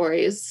people's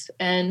stories.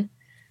 And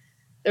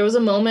there was a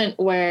moment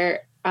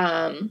where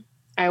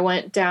I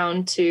went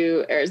down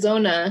to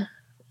Arizona,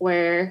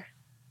 where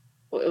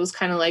it was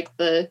kind of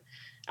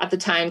at the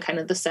time, kind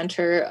of the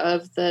center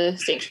of the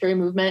sanctuary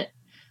movement.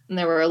 And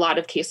there were a lot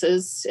of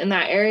cases in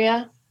that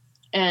area.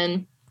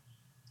 And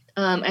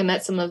I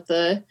met some of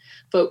the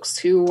folks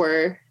who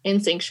were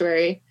in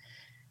sanctuary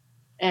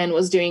and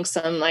was doing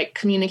some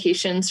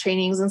communications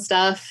trainings and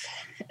stuff.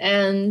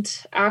 And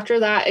after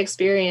that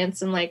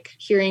experience and like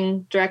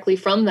hearing directly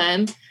from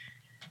them,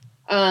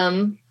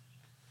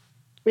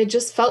 it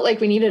just felt like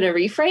we needed a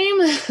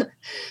reframe.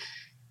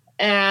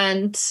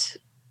 And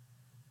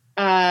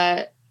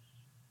yeah,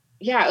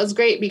 it was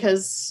great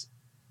because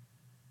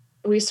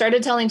we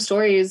started telling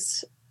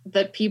stories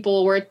that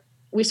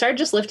we started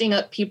just lifting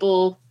up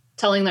people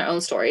telling their own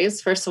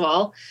stories, first of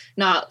all,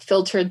 not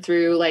filtered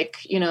through like,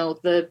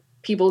 the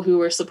people who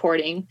were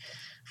supporting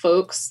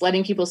folks,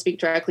 letting people speak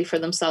directly for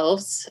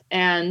themselves.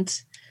 And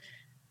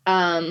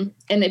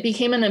it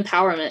became an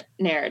empowerment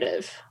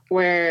narrative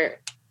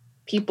where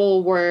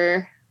people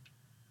were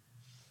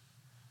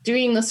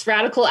doing this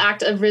radical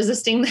act of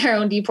resisting their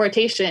own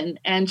deportation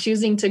and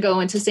choosing to go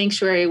into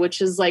sanctuary,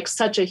 which is like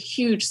such a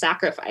huge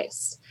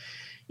sacrifice.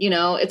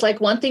 It's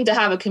like one thing to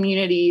have a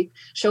community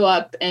show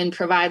up and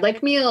provide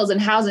like meals and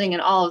housing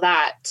and all of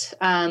that.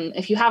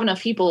 If you have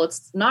enough people,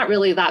 it's not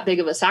really that big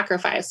of a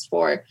sacrifice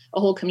for a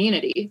whole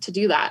community to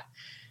do that.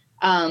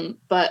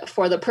 But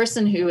for the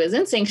person who is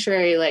in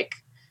sanctuary, like,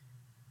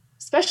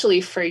 especially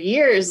for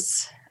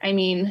years, I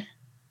mean,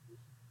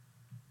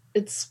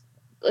 it's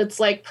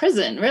like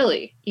prison,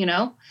 really,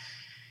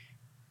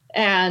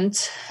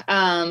 and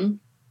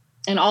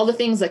all the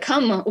things that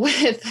come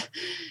with,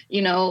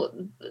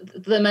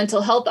 the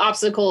mental health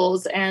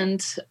obstacles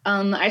and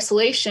the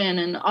isolation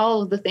and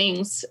all of the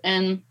things.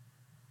 And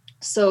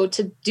so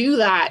to do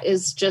that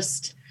is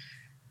just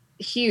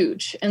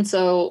huge. And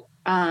so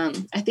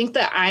I think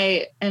that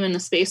I am in a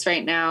space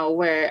right now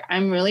where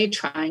I'm really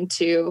trying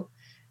to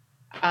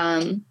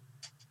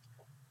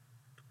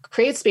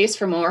create space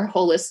for more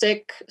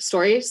holistic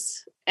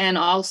stories and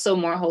also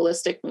more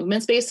holistic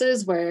movement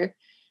spaces where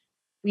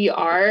we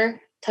are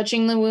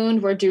touching the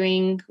wound. We're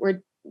getting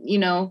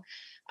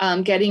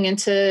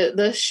into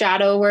the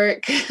shadow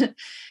work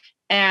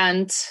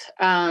and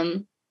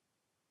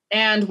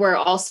we're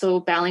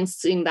also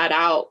balancing that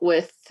out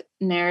with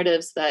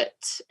narratives that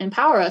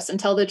empower us and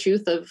tell the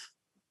truth of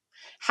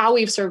how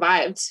we've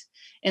survived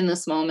in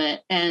this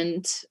moment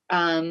and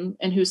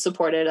who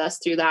supported us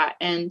through that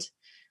and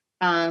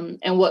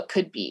what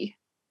could be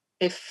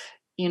if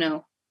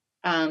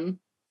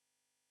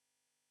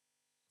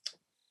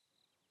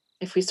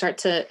we start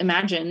to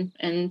imagine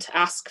and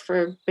ask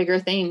for bigger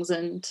things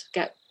and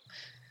get,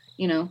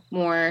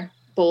 more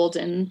bold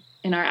in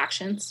our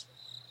actions.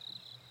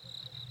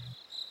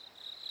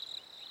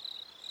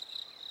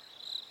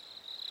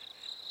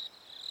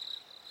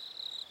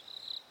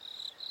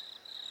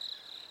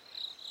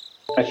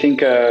 I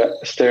think,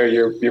 Esther,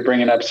 you're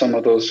bringing up some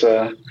of those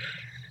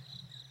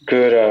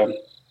good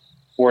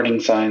warning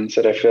signs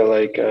that I feel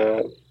like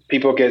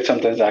people get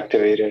sometimes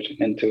activated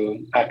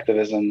into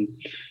activism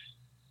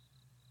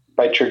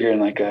by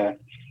triggering like a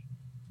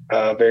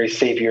very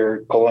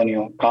savior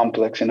colonial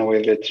complex in a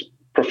way that's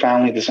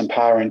profoundly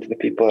disempowering to the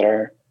people that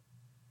are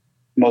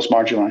most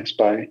marginalized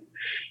by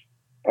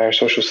our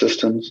social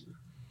systems.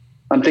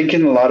 I'm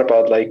thinking a lot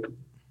about like,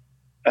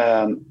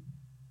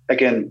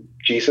 again,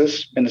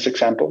 Jesus in this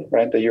example,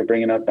 right, that you're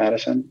bringing up,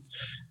 Madison.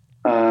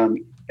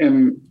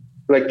 And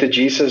like the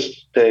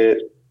Jesus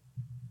that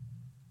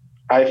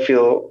I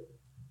feel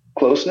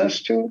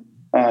closeness to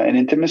and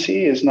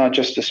intimacy is not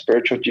just the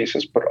spiritual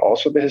Jesus, but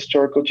also the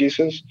historical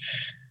Jesus.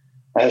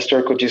 A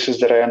historical Jesus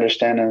that I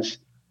understand as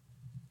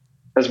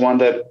one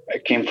that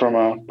came from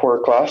a poor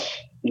class,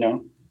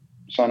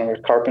 son of a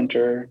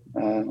carpenter,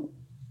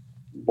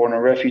 born a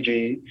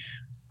refugee,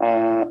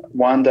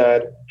 one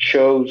that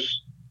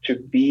chose to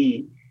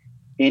be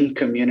in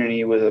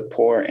community with the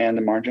poor and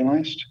the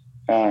marginalized,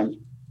 and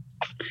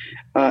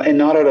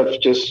not out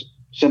of just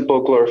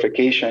simple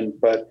glorification,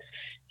 but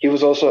he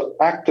was also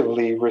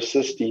actively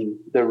resisting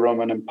the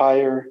Roman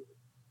Empire,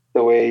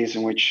 the ways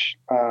in which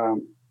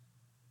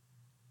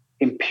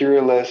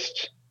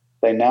imperialist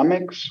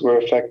dynamics were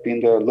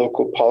affecting the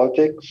local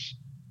politics,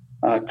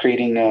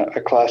 creating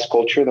a class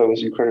culture that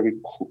was incredibly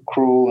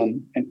cruel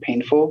and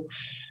painful.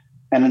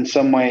 And in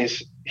some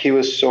ways, he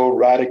was so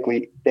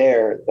radically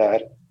there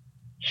that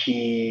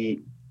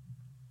he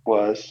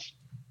was,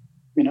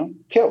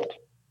 killed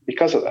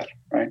because of that,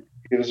 right?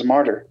 He was a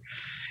martyr.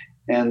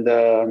 And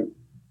I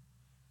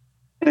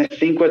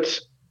think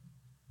what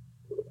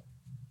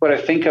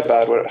I think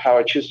about, how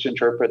I choose to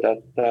interpret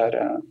that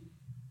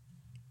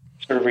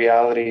sort of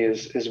reality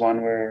is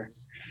one where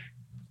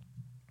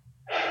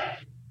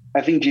I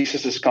think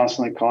Jesus is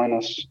constantly calling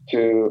us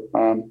to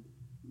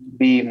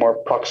be more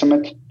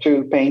proximate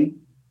to pain.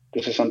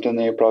 This is something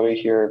that you probably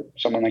hear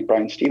someone like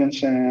Brian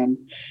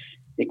Stevenson,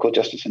 Equal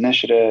Justice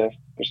Initiative.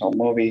 There's a whole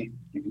movie,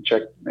 you can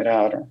check it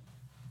out, or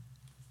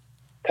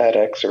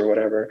TEDx or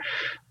whatever.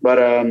 But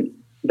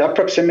that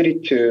proximity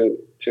to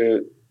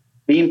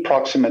being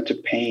proximate to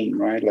pain,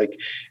 right? Like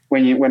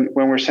when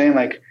we're saying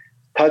like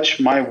touch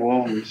my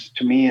wounds,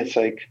 to me it's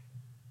like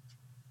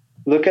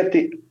look at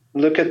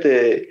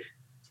the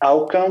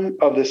outcome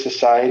of the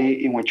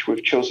society in which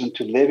we've chosen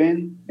to live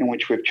in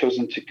which we've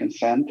chosen to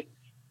consent,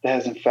 that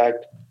has in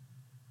fact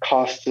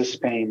caused this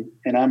pain,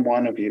 and I'm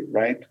one of you,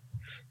 right?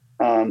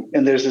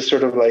 And there's this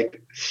sort of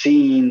like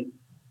seeing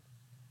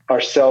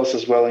ourselves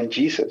as well in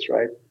Jesus,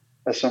 right?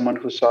 As someone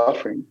who's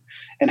suffering.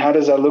 And how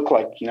does that look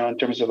like, in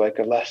terms of like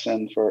a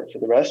lesson for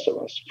the rest of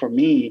us? For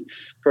me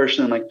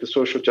personally, like the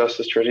social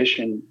justice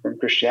tradition from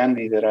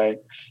Christianity that I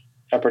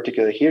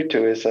particularly adhere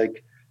to is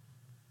like,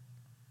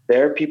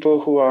 there are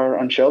people who are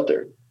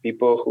unsheltered,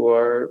 people who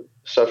are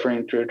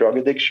suffering through drug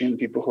addiction,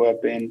 people who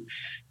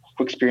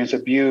experience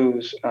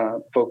abuse,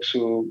 folks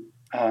who,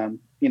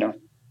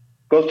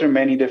 go through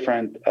many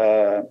different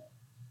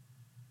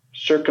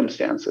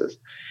circumstances.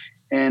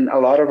 And a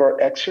lot of our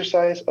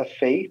exercise of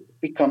faith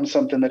becomes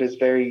something that is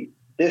very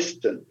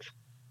distant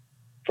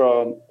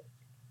from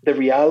the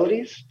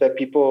realities that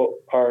people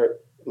are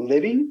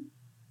living,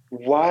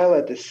 while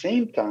at the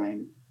same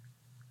time,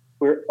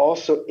 we're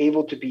also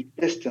able to be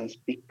distanced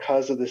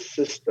because of the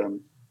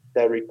system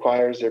that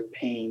requires their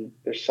pain,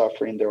 their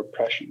suffering, their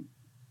oppression,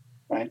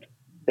 right?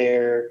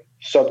 Their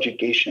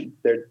subjugation,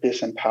 their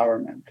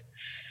disempowerment.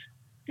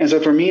 And so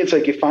for me, it's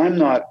like, if I'm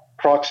not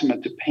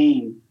proximate to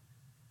pain,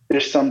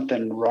 there's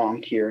something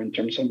wrong here in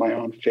terms of my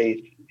own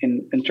faith,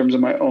 in terms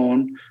of my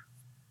own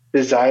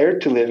desire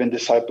to live in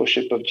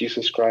discipleship of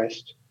Jesus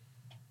Christ.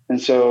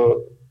 And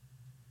so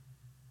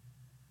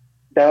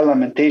that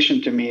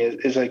lamentation to me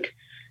is like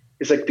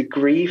the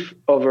grief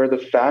over the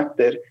fact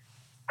that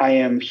I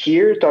am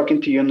here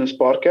talking to you in this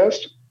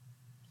podcast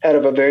out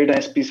of a very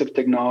nice piece of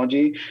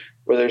technology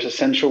where there's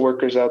essential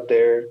workers out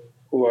there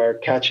who are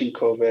catching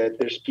COVID.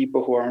 There's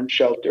people who aren't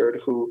sheltered,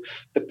 who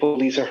the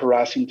police are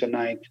harassing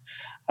tonight.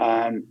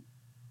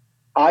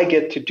 I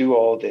get to do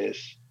all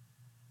this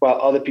while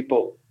other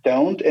people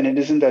don't. And it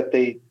isn't that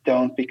they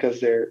don't because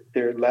they're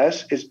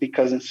less, it's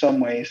because in some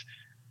ways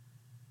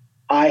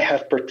I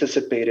have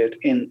participated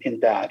in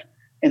that,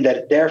 and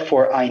that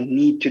therefore I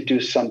need to do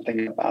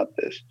something about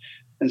this.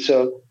 And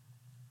so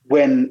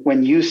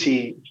when you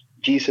see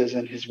Jesus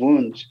and his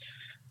wounds,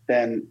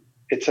 then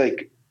it's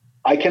like,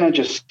 I cannot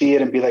just see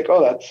it and be like,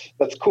 oh,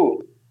 that's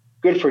cool.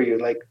 Good for you.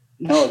 Like,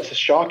 no, this is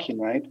shocking,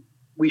 right?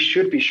 We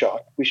should be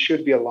shocked. We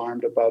should be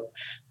alarmed about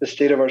the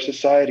state of our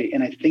society.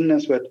 And I think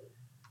that's what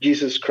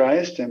Jesus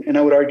Christ, and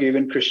I would argue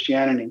even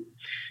Christianity,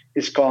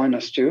 is calling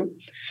us to.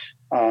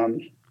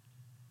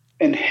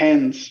 And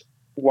hence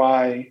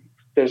why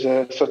there's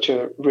such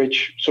a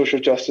rich social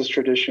justice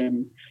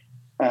tradition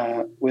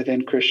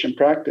within Christian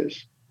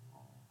practice.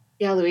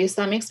 Yeah, Luis,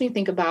 that makes me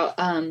think about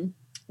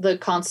the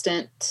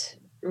constant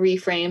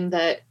reframe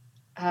that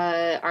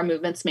our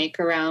movements make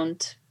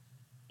around,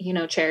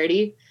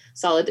 charity.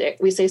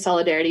 We say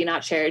solidarity,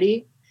 not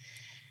charity.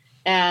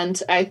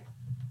 And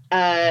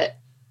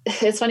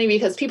it's funny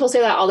because people say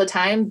that all the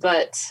time,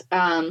 but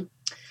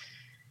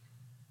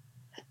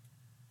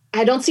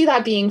I don't see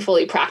that being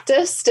fully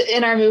practiced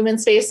in our movement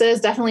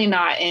spaces, definitely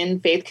not in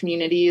faith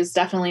communities,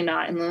 definitely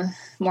not in the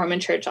Mormon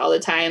church all the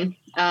time.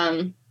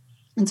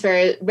 It's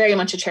very, very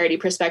much a charity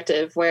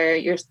perspective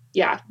where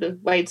the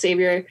white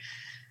savior,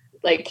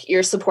 like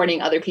you're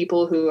supporting other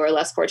people who are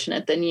less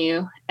fortunate than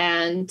you.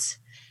 And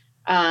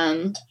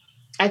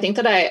I think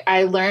that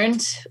I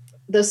learned,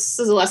 this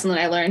is a lesson that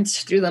I learned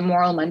through the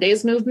Moral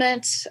Mondays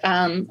movement,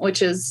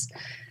 which is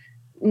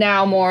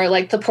now more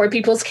like the Poor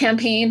People's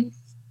Campaign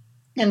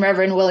and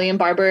Reverend William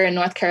Barber in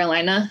North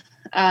Carolina,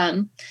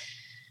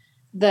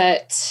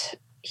 that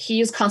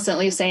he's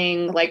constantly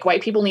saying, like,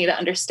 white people need to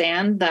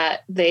understand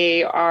that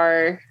they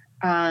are,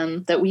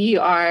 that we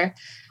are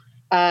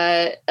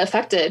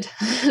affected,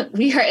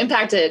 we are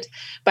impacted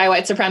by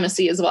white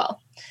supremacy as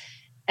well.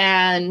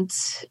 And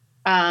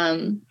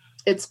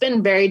it's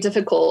been very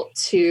difficult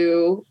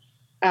to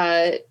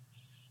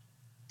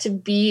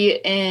be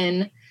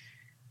in,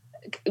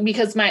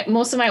 because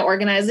most of my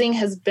organizing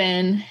has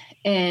been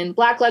in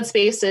Black-led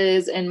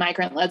spaces and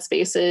migrant-led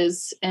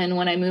spaces. And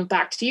when I moved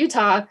back to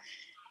Utah,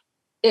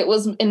 it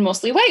was in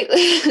mostly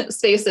white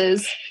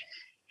spaces.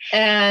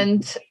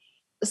 And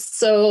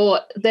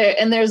so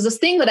there's this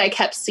thing that I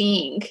kept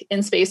seeing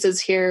in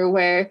spaces here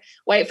where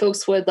white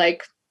folks would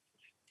like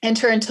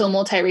enter into a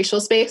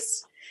multiracial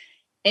space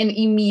and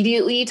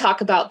immediately talk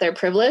about their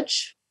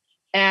privilege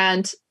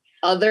and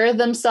other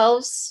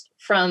themselves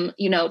from,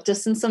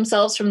 distance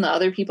themselves from the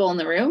other people in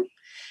the room.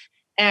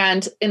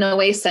 And in a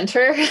way,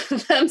 center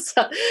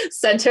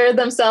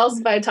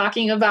themselves by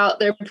talking about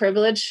their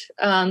privilege,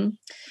 and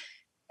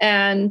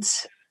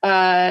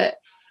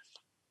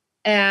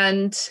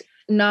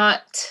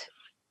not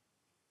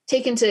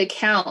take into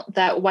account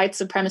that white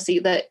supremacy.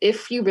 That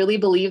if you really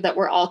believe that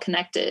we're all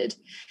connected,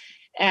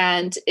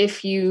 and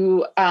if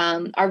you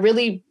are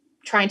really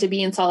trying to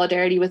be in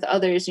solidarity with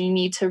others, you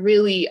need to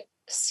really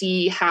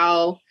see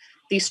how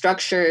these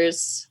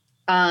structures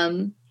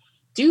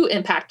do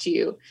impact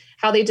you,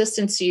 how they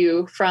distance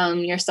you from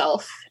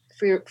yourself,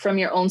 from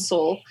your own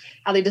soul,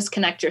 how they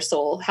disconnect your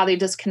soul, how they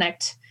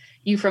disconnect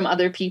you from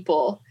other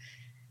people.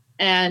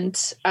 And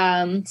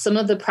some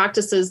of the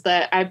practices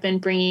that I've been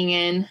bringing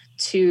in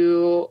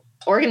to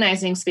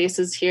organizing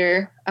spaces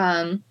here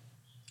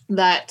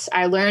that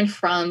I learned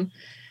from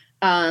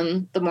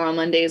the Moral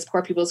Mondays,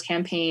 Poor People's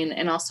Campaign,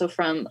 and also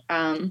from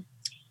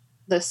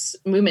this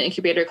movement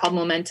incubator called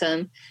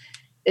Momentum,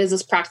 is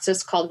this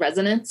practice called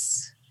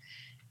resonance.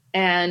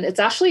 And it's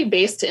actually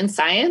based in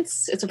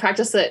science. It's a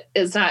practice that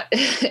is not,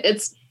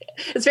 it's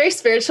very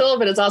spiritual,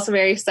 but it's also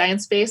very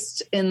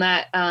science-based in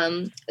that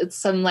it's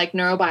some like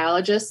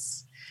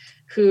neurobiologists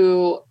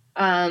who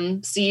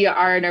see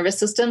our nervous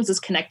systems as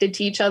connected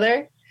to each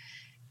other.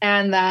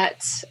 And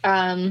that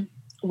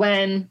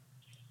when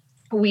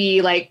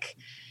we like,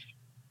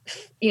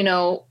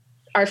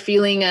 are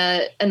feeling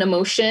an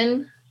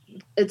emotion,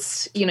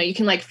 it's, you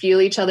can like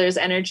feel each other's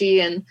energy.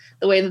 And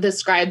the way to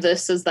describe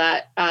this is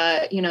that,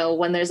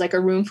 when there's like a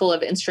room full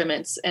of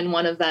instruments and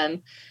one of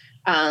them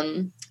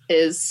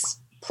is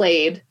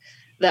played,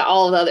 that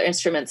all of the other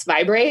instruments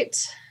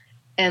vibrate,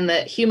 and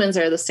that humans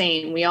are the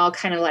same. We all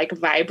kind of like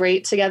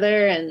vibrate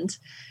together. And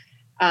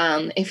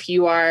if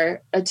you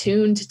are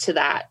attuned to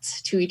that,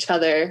 to each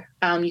other,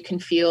 you can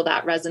feel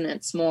that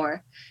resonance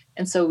more.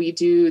 And so we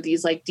do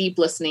these like deep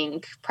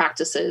listening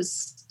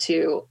practices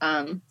to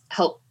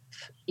help,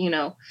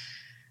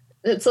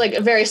 it's like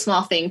a very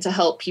small thing to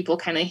help people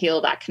kind of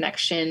heal that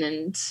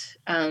connection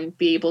and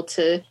be able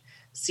to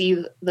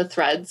see the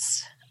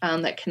threads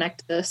that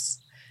connect us.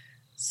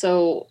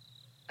 So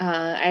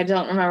I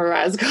don't remember where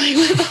I was going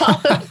with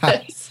all of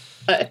this,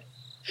 but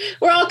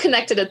we're all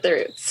connected at the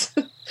roots.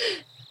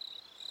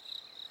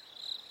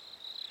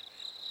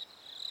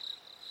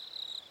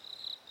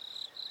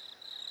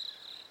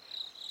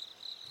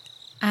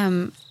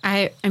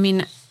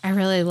 I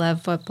really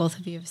love what both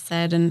of you have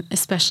said, and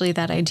especially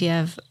that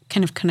idea of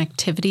kind of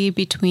connectivity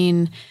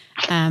between,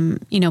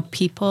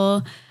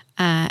 people.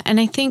 And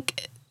I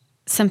think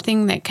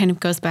something that kind of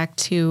goes back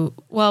to,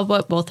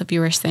 what both of you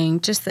were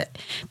saying, just that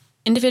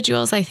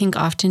individuals, I think,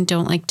 often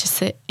don't like to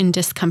sit in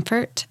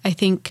discomfort. I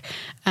think,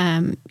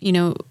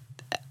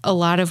 a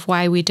lot of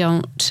why we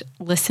don't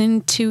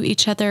listen to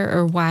each other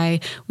or why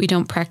we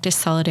don't practice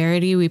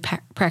solidarity, we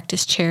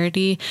practice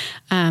charity,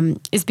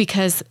 is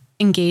because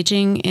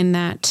engaging in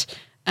that,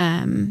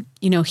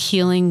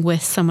 healing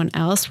with someone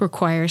else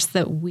requires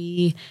that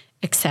we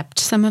accept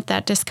some of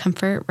that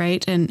discomfort,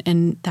 right?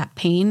 And that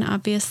pain,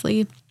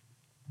 obviously.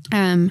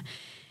 And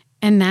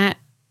that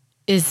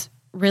is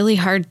really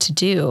hard to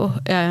do.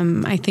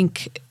 I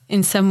think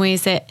in some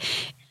ways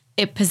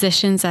it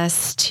positions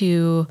us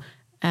to,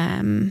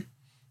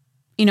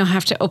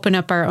 have to open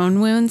up our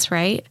own wounds,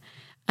 right?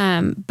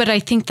 But I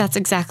think that's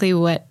exactly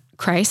what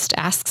Christ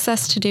asks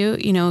us to do,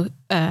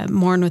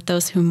 mourn with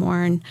those who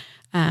mourn,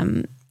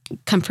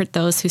 comfort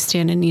those who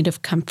stand in need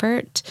of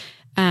comfort.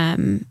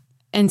 And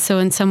so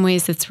in some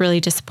ways it's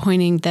really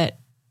disappointing that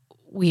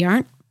we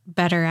aren't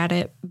better at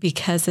it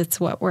because it's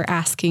what we're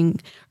asking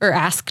or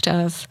asked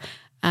of,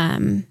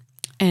 and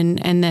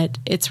that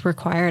it's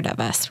required of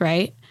us.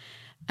 Right.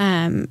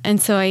 And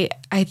so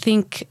I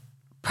think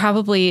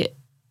probably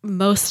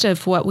most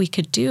of what we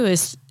could do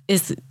is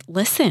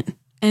listen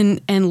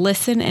and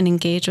listen and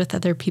engage with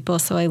other people.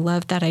 So I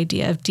love that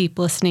idea of deep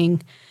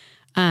listening,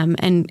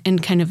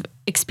 and kind of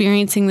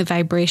experiencing the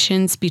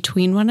vibrations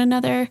between one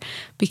another,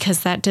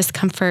 because that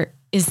discomfort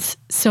is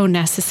so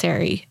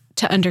necessary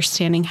to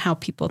understanding how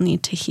people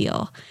need to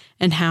heal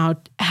and how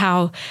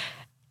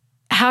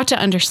to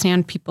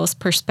understand people's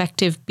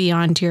perspective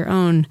beyond your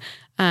own.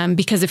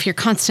 Because if you're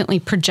constantly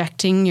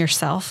projecting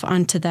yourself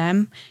onto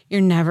them,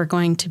 you're never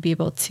going to be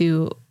able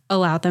to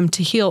allow them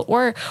to heal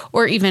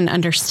or even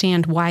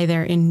understand why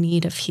they're in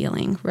need of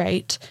healing,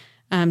 right?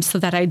 So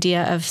that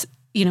idea of,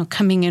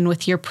 coming in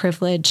with your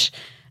privilege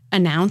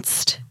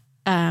announced,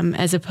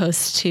 as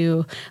opposed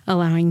to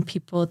allowing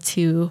people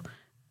to,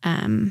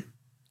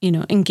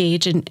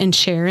 engage and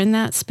share in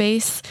that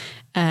space,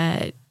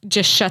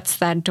 just shuts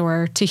that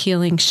door to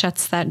healing,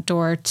 shuts that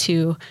door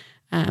to,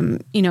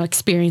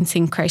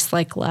 experiencing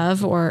Christ-like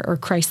love or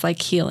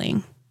Christ-like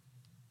healing.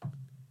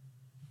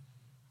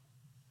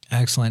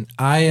 Excellent.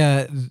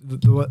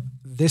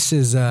 This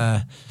is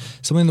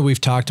something that we've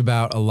talked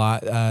about a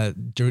lot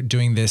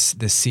during this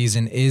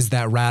season, is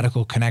that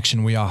radical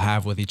connection we all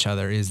have with each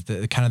other, is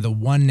the kind of the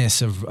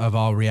oneness of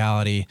all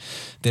reality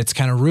that's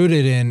kind of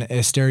rooted in,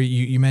 Esther,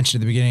 you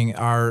mentioned at the beginning,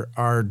 our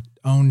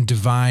own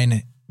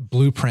divine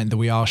blueprint that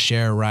we all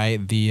share, right?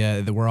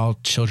 That we're all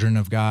children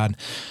of God.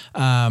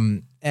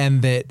 And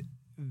that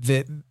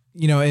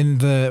in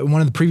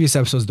one of the previous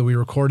episodes that we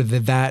recorded,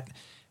 that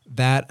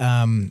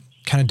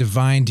kind of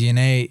divine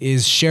DNA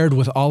is shared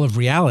with all of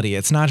reality.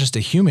 It's not just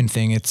a human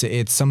thing.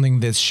 It's something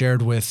that's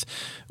shared with,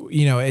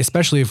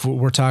 especially if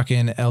we're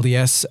talking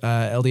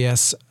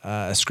LDS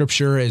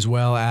scripture, as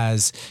well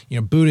as,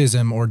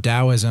 Buddhism or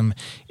Taoism,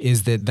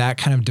 is that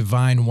kind of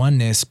divine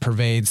oneness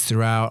pervades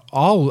throughout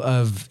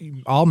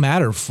all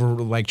matter, for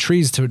like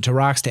trees to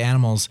rocks to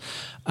animals.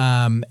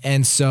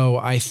 And so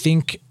I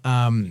think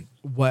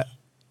what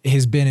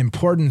has been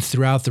important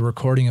throughout the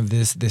recording of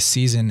this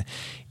season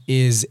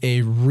is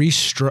a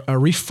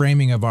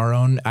reframing of our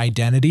own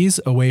identities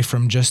away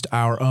from just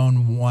our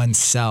own one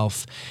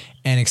self,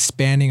 and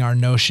expanding our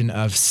notion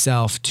of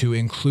self to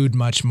include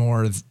much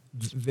more,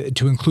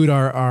 to include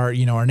our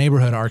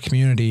neighborhood, our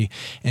community,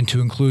 and to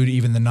include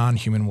even the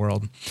non-human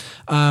world.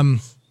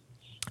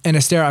 And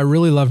Esther, I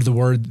really loved the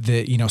word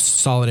that,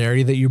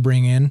 solidarity that you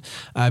bring in,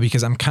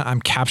 because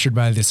I'm captured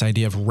by this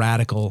idea of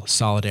radical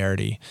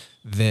solidarity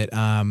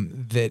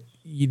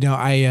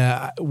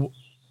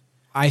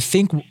I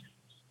think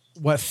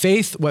what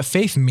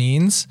faith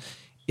means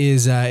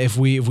is, if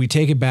we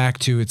take it back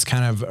to its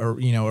kind of,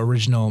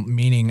 original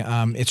meaning,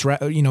 it's,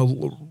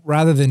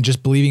 rather than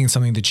just believing in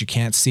something that you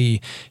can't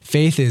see,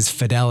 faith is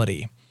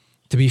fidelity.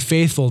 To be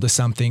faithful to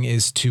something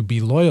is to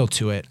be loyal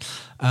to it.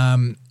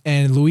 And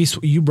Luis,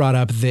 you brought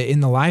up that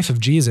in the life of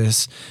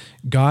Jesus,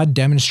 God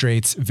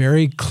demonstrates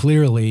very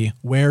clearly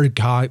where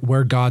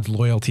God's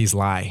loyalties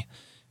lie.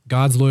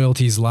 God's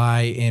loyalties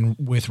lie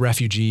with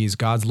refugees.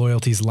 God's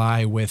loyalties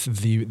lie with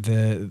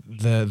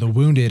the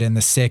wounded and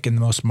the sick and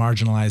the most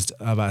marginalized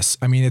of us.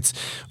 I mean,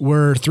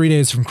 we're 3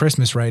 days from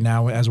Christmas right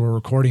now as we're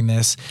recording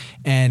this,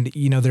 and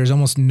there's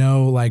almost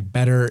no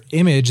better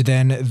image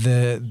than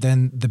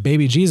the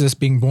baby Jesus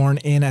being born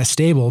in a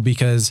stable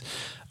because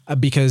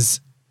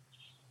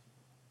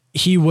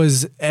he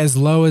was as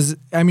low as,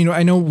 I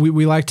know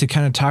we like to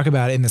kind of talk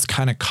about it in this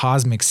kind of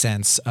cosmic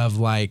sense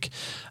of it's,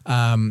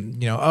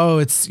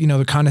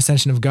 the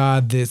condescension of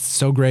God that's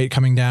so great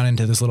coming down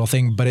into this little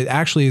thing, but it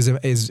actually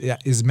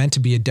is meant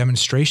to be a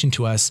demonstration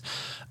to us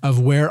of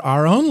where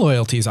our own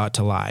loyalties ought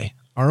to lie.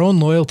 Our own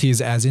loyalties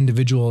as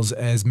individuals,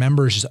 as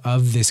members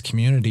of this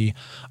community,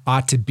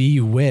 ought to be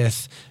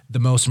with the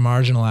most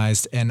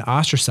marginalized and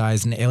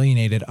ostracized and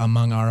alienated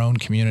among our own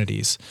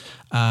communities.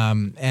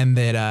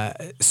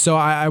 So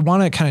I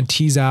want to kind of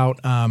tease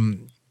out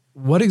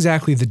what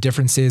exactly the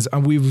difference is.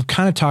 We've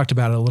kind of talked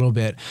about it a little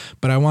bit,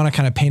 but I want to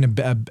kind of paint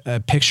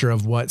a picture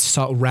of what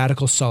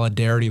radical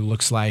solidarity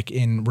looks like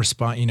in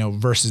response,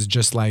 versus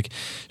just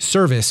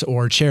service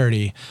or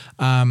charity.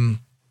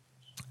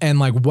 And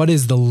what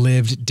is the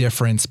lived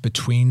difference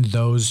between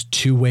those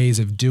two ways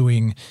of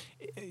doing,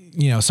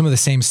 some of the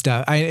same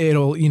stuff?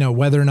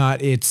 Whether or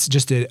not it's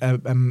just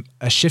a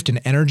shift in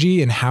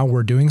energy and how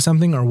we're doing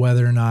something, or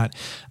whether or not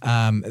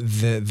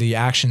the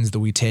actions that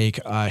we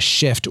take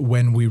shift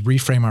when we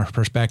reframe our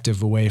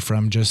perspective away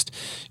from just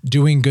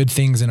doing good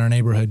things in our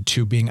neighborhood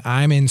to being,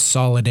 I'm in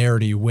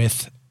solidarity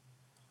with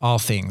all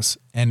things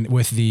and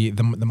with the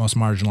most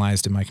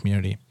marginalized in my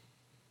community.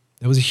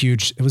 It was a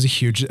huge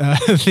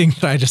thing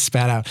that I just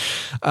spat out.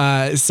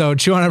 So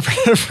chew on it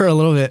for a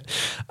little bit.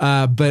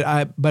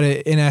 But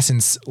in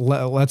essence,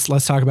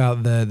 let's talk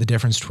about the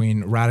difference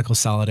between radical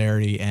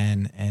solidarity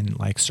and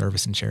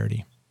service and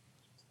charity.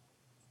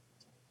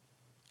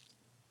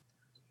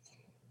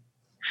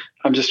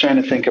 I'm just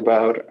trying to think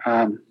about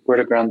where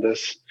to ground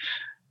this.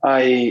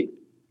 I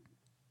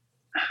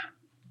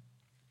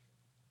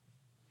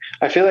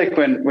feel like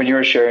when you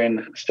were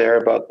sharing, Esther,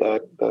 about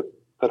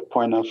that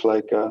point of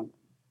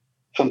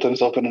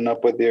sometimes opening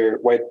up with your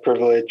white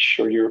privilege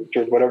or your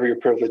whatever your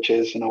privilege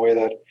is, in a way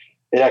that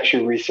it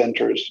actually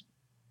recenters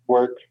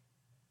work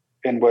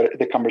and what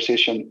the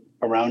conversation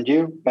around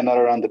you, but not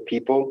around the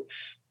people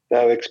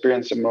that have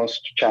experienced the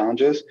most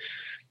challenges.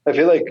 I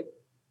feel like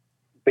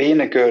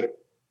being a good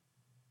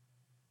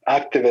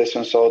activist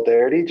on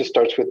solidarity just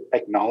starts with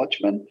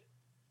acknowledgement,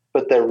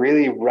 but the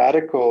really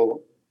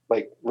radical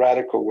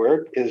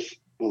work is,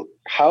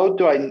 how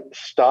do I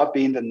stop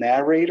being the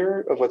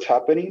narrator of what's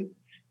happening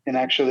and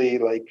actually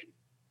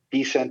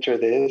decenter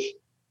this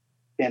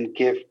and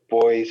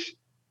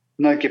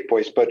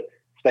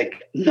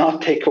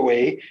not take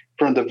away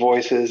from the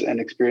voices and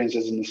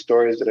experiences and the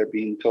stories that are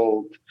being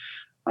told.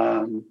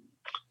 And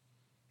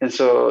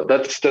so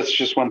that's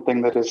just one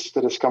thing that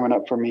is coming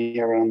up for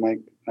me around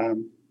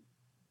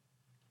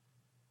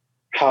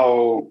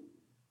how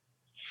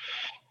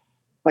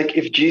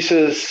if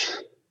Jesus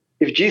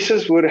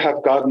would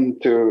have gotten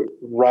to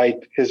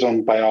write his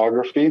own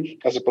biography,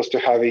 as opposed to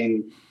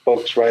having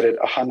folks write it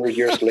 100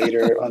 years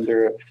later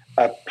under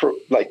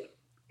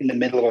in the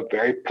middle of a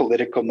very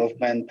political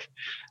movement,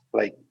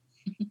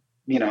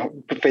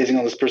 facing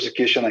all this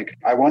persecution,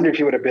 I wonder if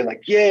he would have been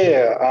I'm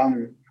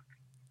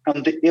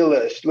the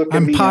illest. Look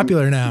at me. I'm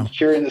popular now. I'm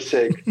curing the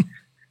sick.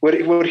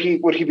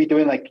 would he be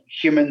doing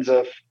humans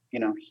of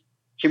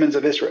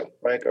Israel,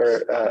 right?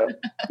 Or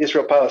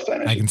Israel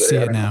Palestine? I can see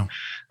it now.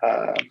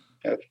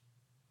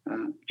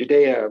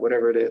 Judea,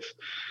 whatever it is.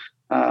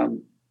 I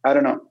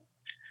don't know.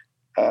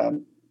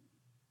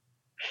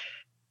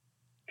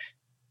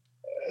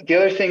 The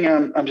other thing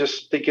I'm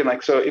just thinking,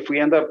 so if we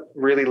end up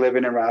really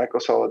living in radical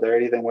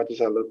solidarity, then what does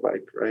that look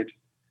like, right?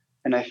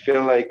 And I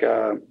feel I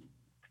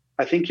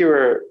think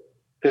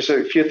there's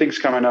a few things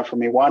coming up for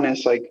me. One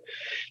is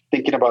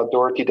thinking about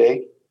Dorothy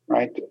Day,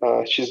 right?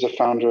 She's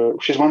one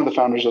of the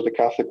founders of the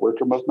Catholic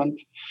Worker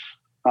Movement.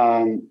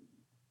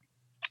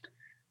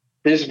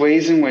 There's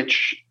ways in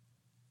which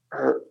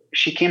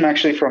she came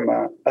actually from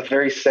a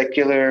very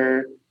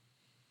secular,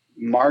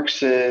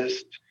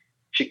 Marxist,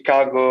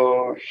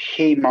 Chicago,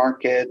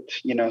 Haymarket,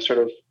 sort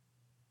of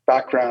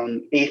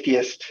background,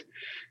 atheist,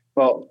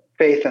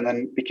 faith, and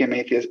then became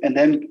atheist, and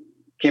then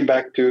came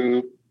back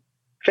to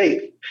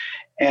faith.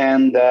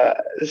 And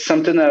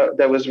something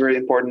that was very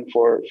important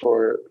for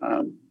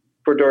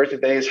for Dorothy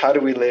Day is, how do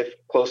we live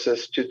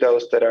closest to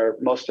those that are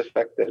most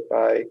affected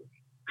by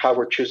how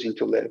we're choosing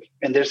to live?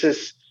 And there's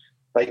this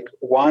like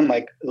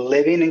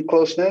living in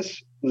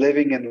closeness,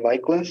 living in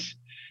likeness,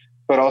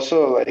 but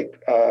also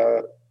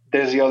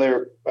there's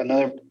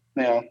another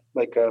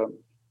like a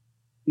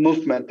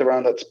movement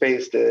around that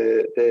space,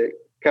 the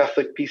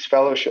Catholic Peace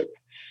Fellowship,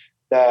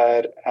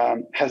 that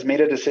has made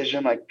a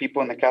decision, like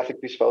people in the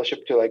Catholic Peace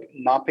Fellowship, to like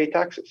not pay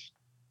taxes,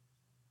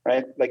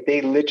 right? Like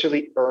they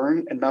literally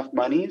earn enough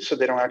money so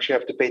they don't actually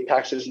have to pay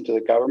taxes into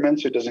the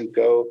government, so it doesn't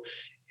go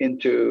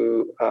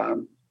into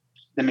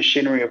the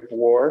machinery of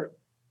war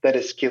that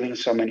is killing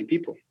so many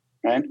people,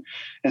 right?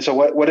 And so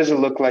what does it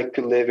look like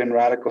to live in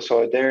radical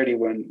solidarity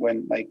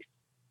when like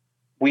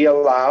we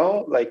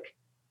allow like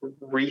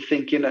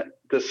rethinking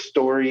the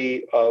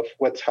story of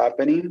what's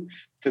happening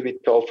to be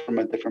told from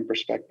a different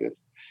perspective?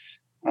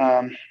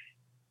 The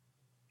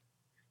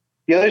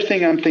other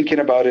thing I'm thinking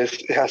about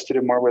it has to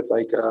do more with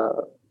like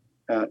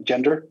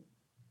gender.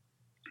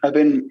 I've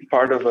been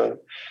part of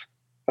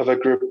a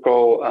group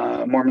called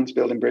Mormons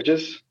Building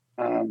Bridges.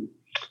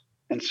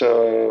 And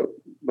so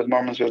with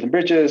Mormons Building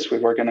Bridges,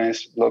 we've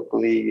organized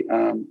locally,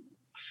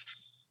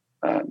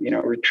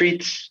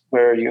 retreats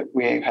where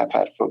we have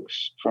had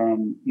folks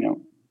from,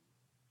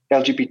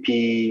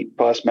 LGBT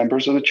plus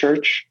members of the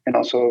church, and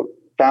also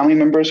family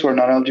members who are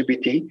not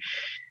LGBT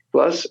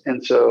plus.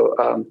 And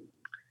so,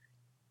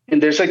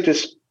 and there's like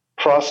this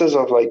process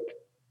of like,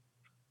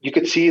 you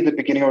could see at the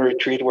beginning of a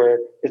retreat where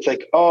it's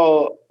like,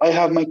 oh, I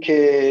have my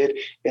kid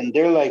and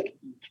they're like,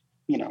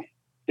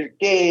 they're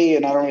gay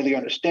and I don't really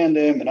understand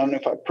them and I don't know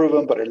if I approve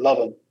them, but I love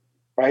them,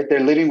 right?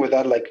 They're living with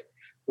that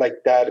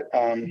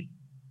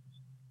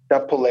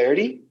that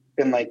polarity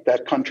and like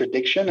that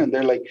contradiction. And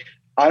they're like,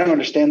 I don't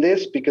understand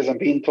this because I'm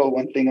being told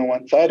one thing on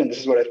one side and this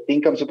is what I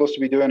think I'm supposed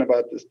to be doing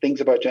about these things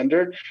about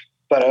gender,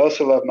 but I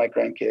also love my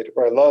grandkid,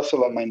 or I also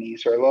love my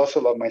niece, or I also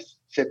love my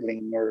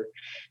sibling, or,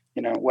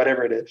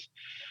 whatever it is.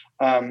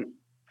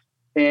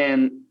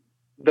 And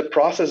the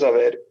process of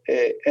it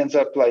ends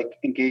up like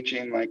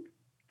engaging, like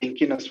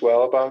thinking as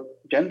well about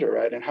gender,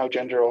 right? And how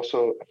gender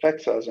also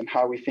affects us and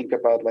how we think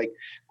about like,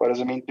 what does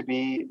it mean to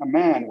be a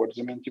man? What does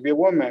it mean to be a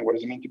woman? What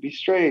does it mean to be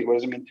straight? What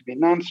does it mean to be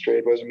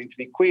non-straight? What does it mean to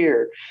be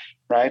queer,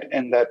 right?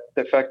 And that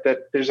the fact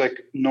that there's like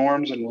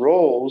norms and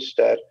roles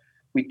that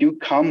we do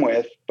come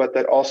with, but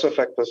that also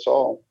affect us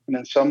all. And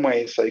in some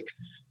ways, like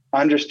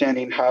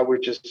understanding how we're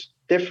just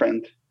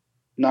different,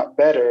 not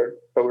better,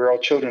 but we're all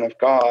children of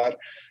God,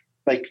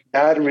 like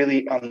that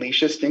really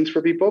unleashes things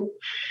for people.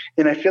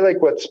 And I feel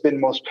like what's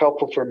been most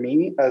helpful for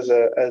me as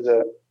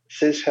a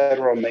cis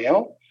hetero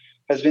male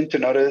has been to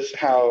notice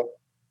how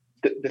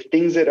the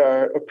things that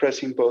are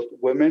oppressing both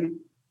women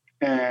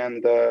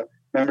and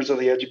members of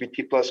the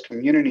LGBT plus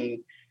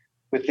community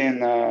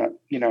within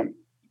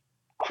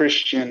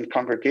Christian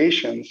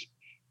congregations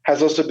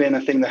has also been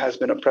a thing that has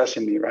been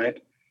oppressing me, right?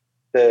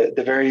 The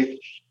very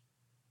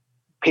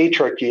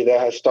patriarchy that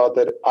has thought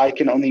that I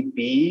can only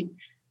be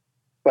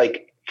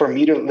like, for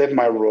me to live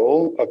my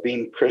role of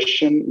being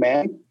Christian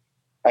man,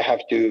 I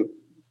have to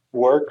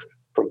work,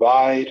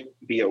 provide,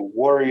 be a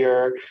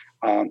warrior.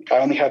 I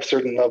only have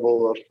certain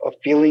level of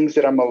feelings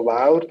that I'm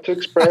allowed to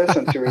express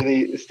and to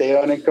really stay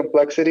on in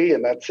complexity,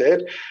 and that's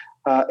it.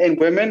 And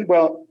women,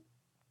 well,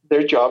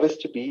 their job is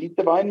to be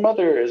divine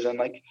mothers and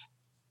like,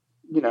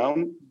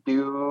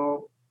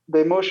 do the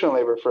emotional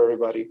labor for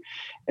everybody.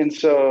 And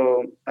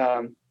so,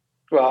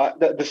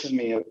 this is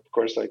me, of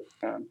course, like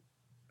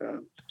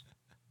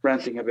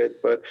ranting a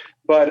bit, but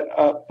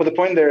the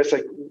point there is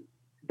like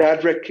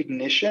that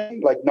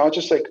recognition, like not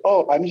just like,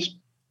 oh,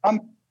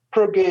 I'm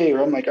pro-gay, or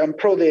I'm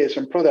pro this,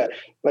 I'm pro that,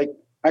 like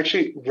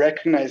actually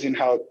recognizing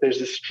how there's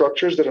these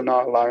structures that are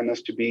not allowing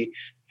us to be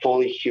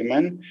fully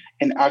human,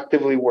 and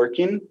actively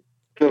working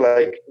to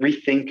like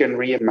rethink and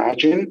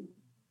reimagine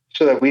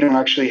so that we don't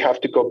actually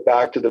have to go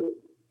back to the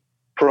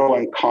pro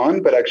and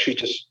con, but actually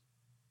just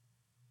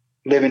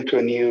live into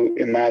a new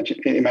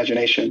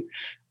imagination,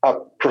 a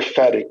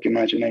prophetic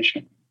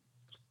imagination.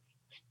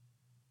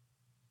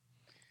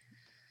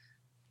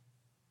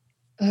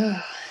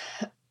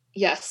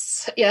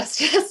 Yes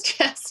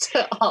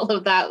to all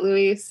of that,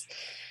 Luis.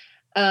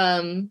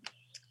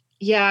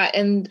 Yeah,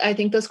 and I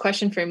think this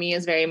question for me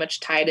is very much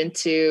tied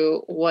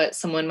into what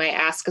someone might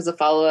ask as a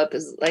follow-up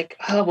is like,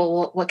 oh,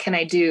 well, what can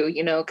I do?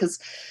 Because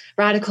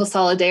radical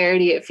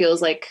solidarity, it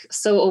feels like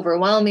so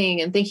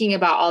overwhelming, and thinking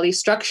about all these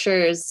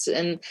structures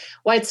and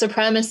white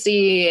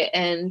supremacy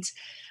and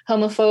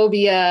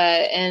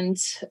homophobia and,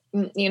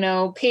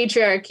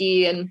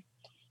 patriarchy and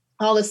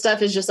all this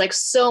stuff is just like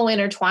so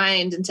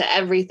intertwined into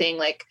everything.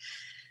 Like,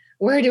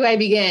 where do I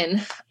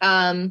begin?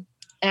 And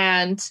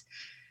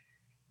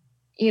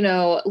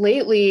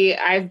lately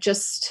I've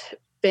just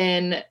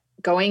been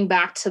going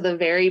back to the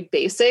very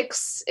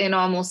basics in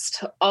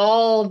almost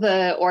all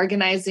the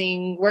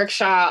organizing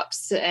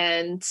workshops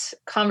and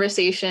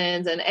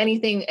conversations and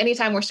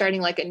anytime we're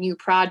starting like a new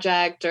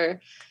project or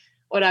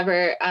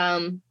whatever.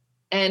 And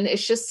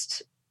it's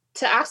just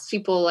to ask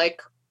people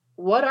like,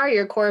 what are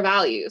your core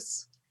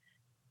values?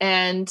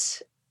 And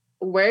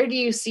where do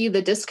you see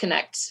the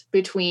disconnect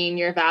between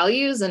your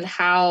values and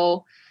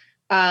how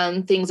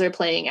things are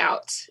playing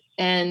out?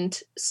 And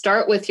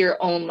start with your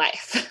own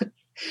life.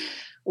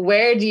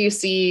 Where do you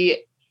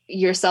see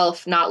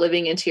yourself not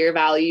living into your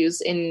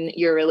values in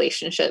your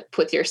relationship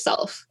with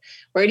yourself?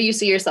 Where do you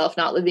see yourself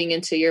not living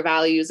into your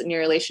values in your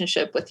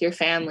relationship with your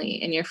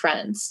family and your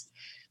friends?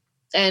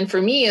 And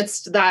for me,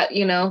 it's that,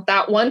 you know,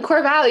 that one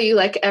core value,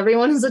 like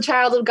everyone is a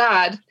child of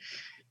God.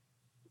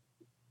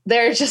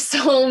 There are just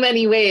so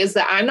many ways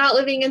that I'm not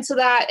living into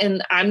that,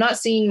 and I'm not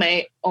seeing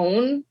my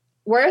own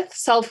worth,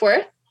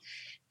 self-worth,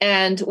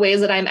 and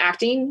ways that I'm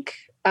acting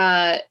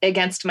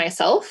against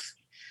myself.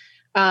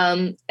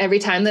 Every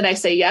time that I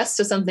say yes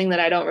to something that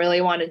I don't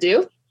really want to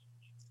do,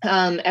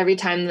 every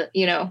time that,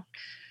 you know,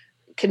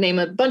 could name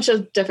a bunch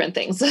of different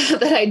things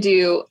that I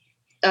do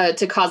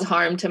to cause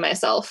harm to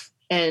myself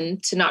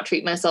and to not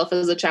treat myself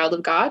as a child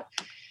of God,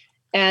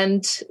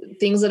 and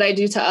things that I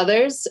do to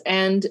others.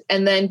 And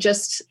then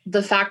just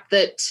the fact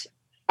that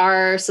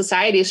our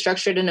society is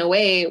structured in a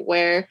way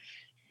where,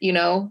 you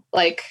know,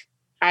 like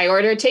I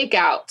order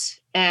takeout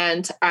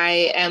and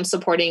I am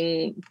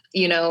supporting,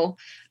 you know,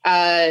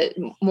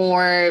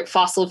 more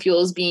fossil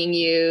fuels being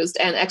used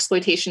and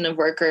exploitation of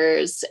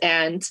workers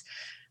and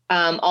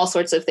all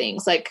sorts of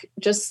things, like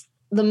just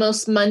the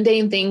most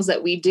mundane things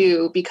that we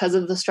do because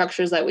of the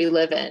structures that we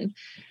live in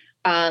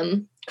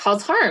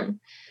cause harm.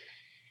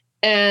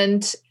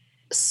 And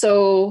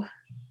so,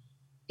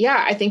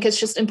 yeah, I think it's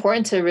just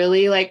important to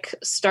really like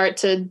start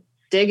to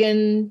dig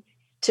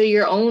into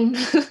your own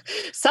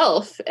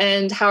self,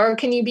 and how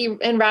can you be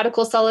in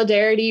radical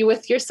solidarity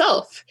with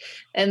yourself?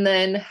 And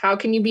then how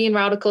can you be in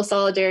radical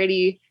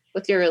solidarity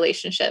with your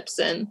relationships?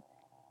 And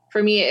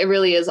for me, it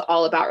really is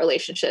all about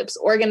relationships,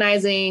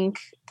 organizing,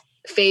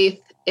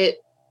 faith.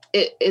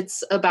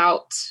 It's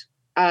about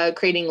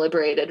creating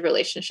liberated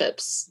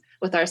relationships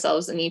with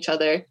ourselves and each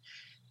other.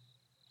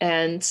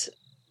 And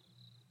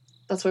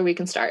that's where we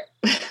can start.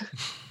 Feels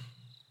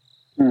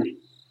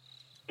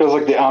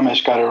like the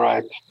Amish got it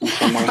right in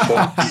some ways,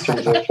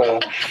 in terms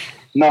of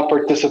not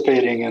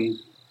participating in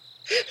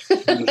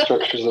the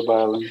structures of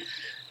violence.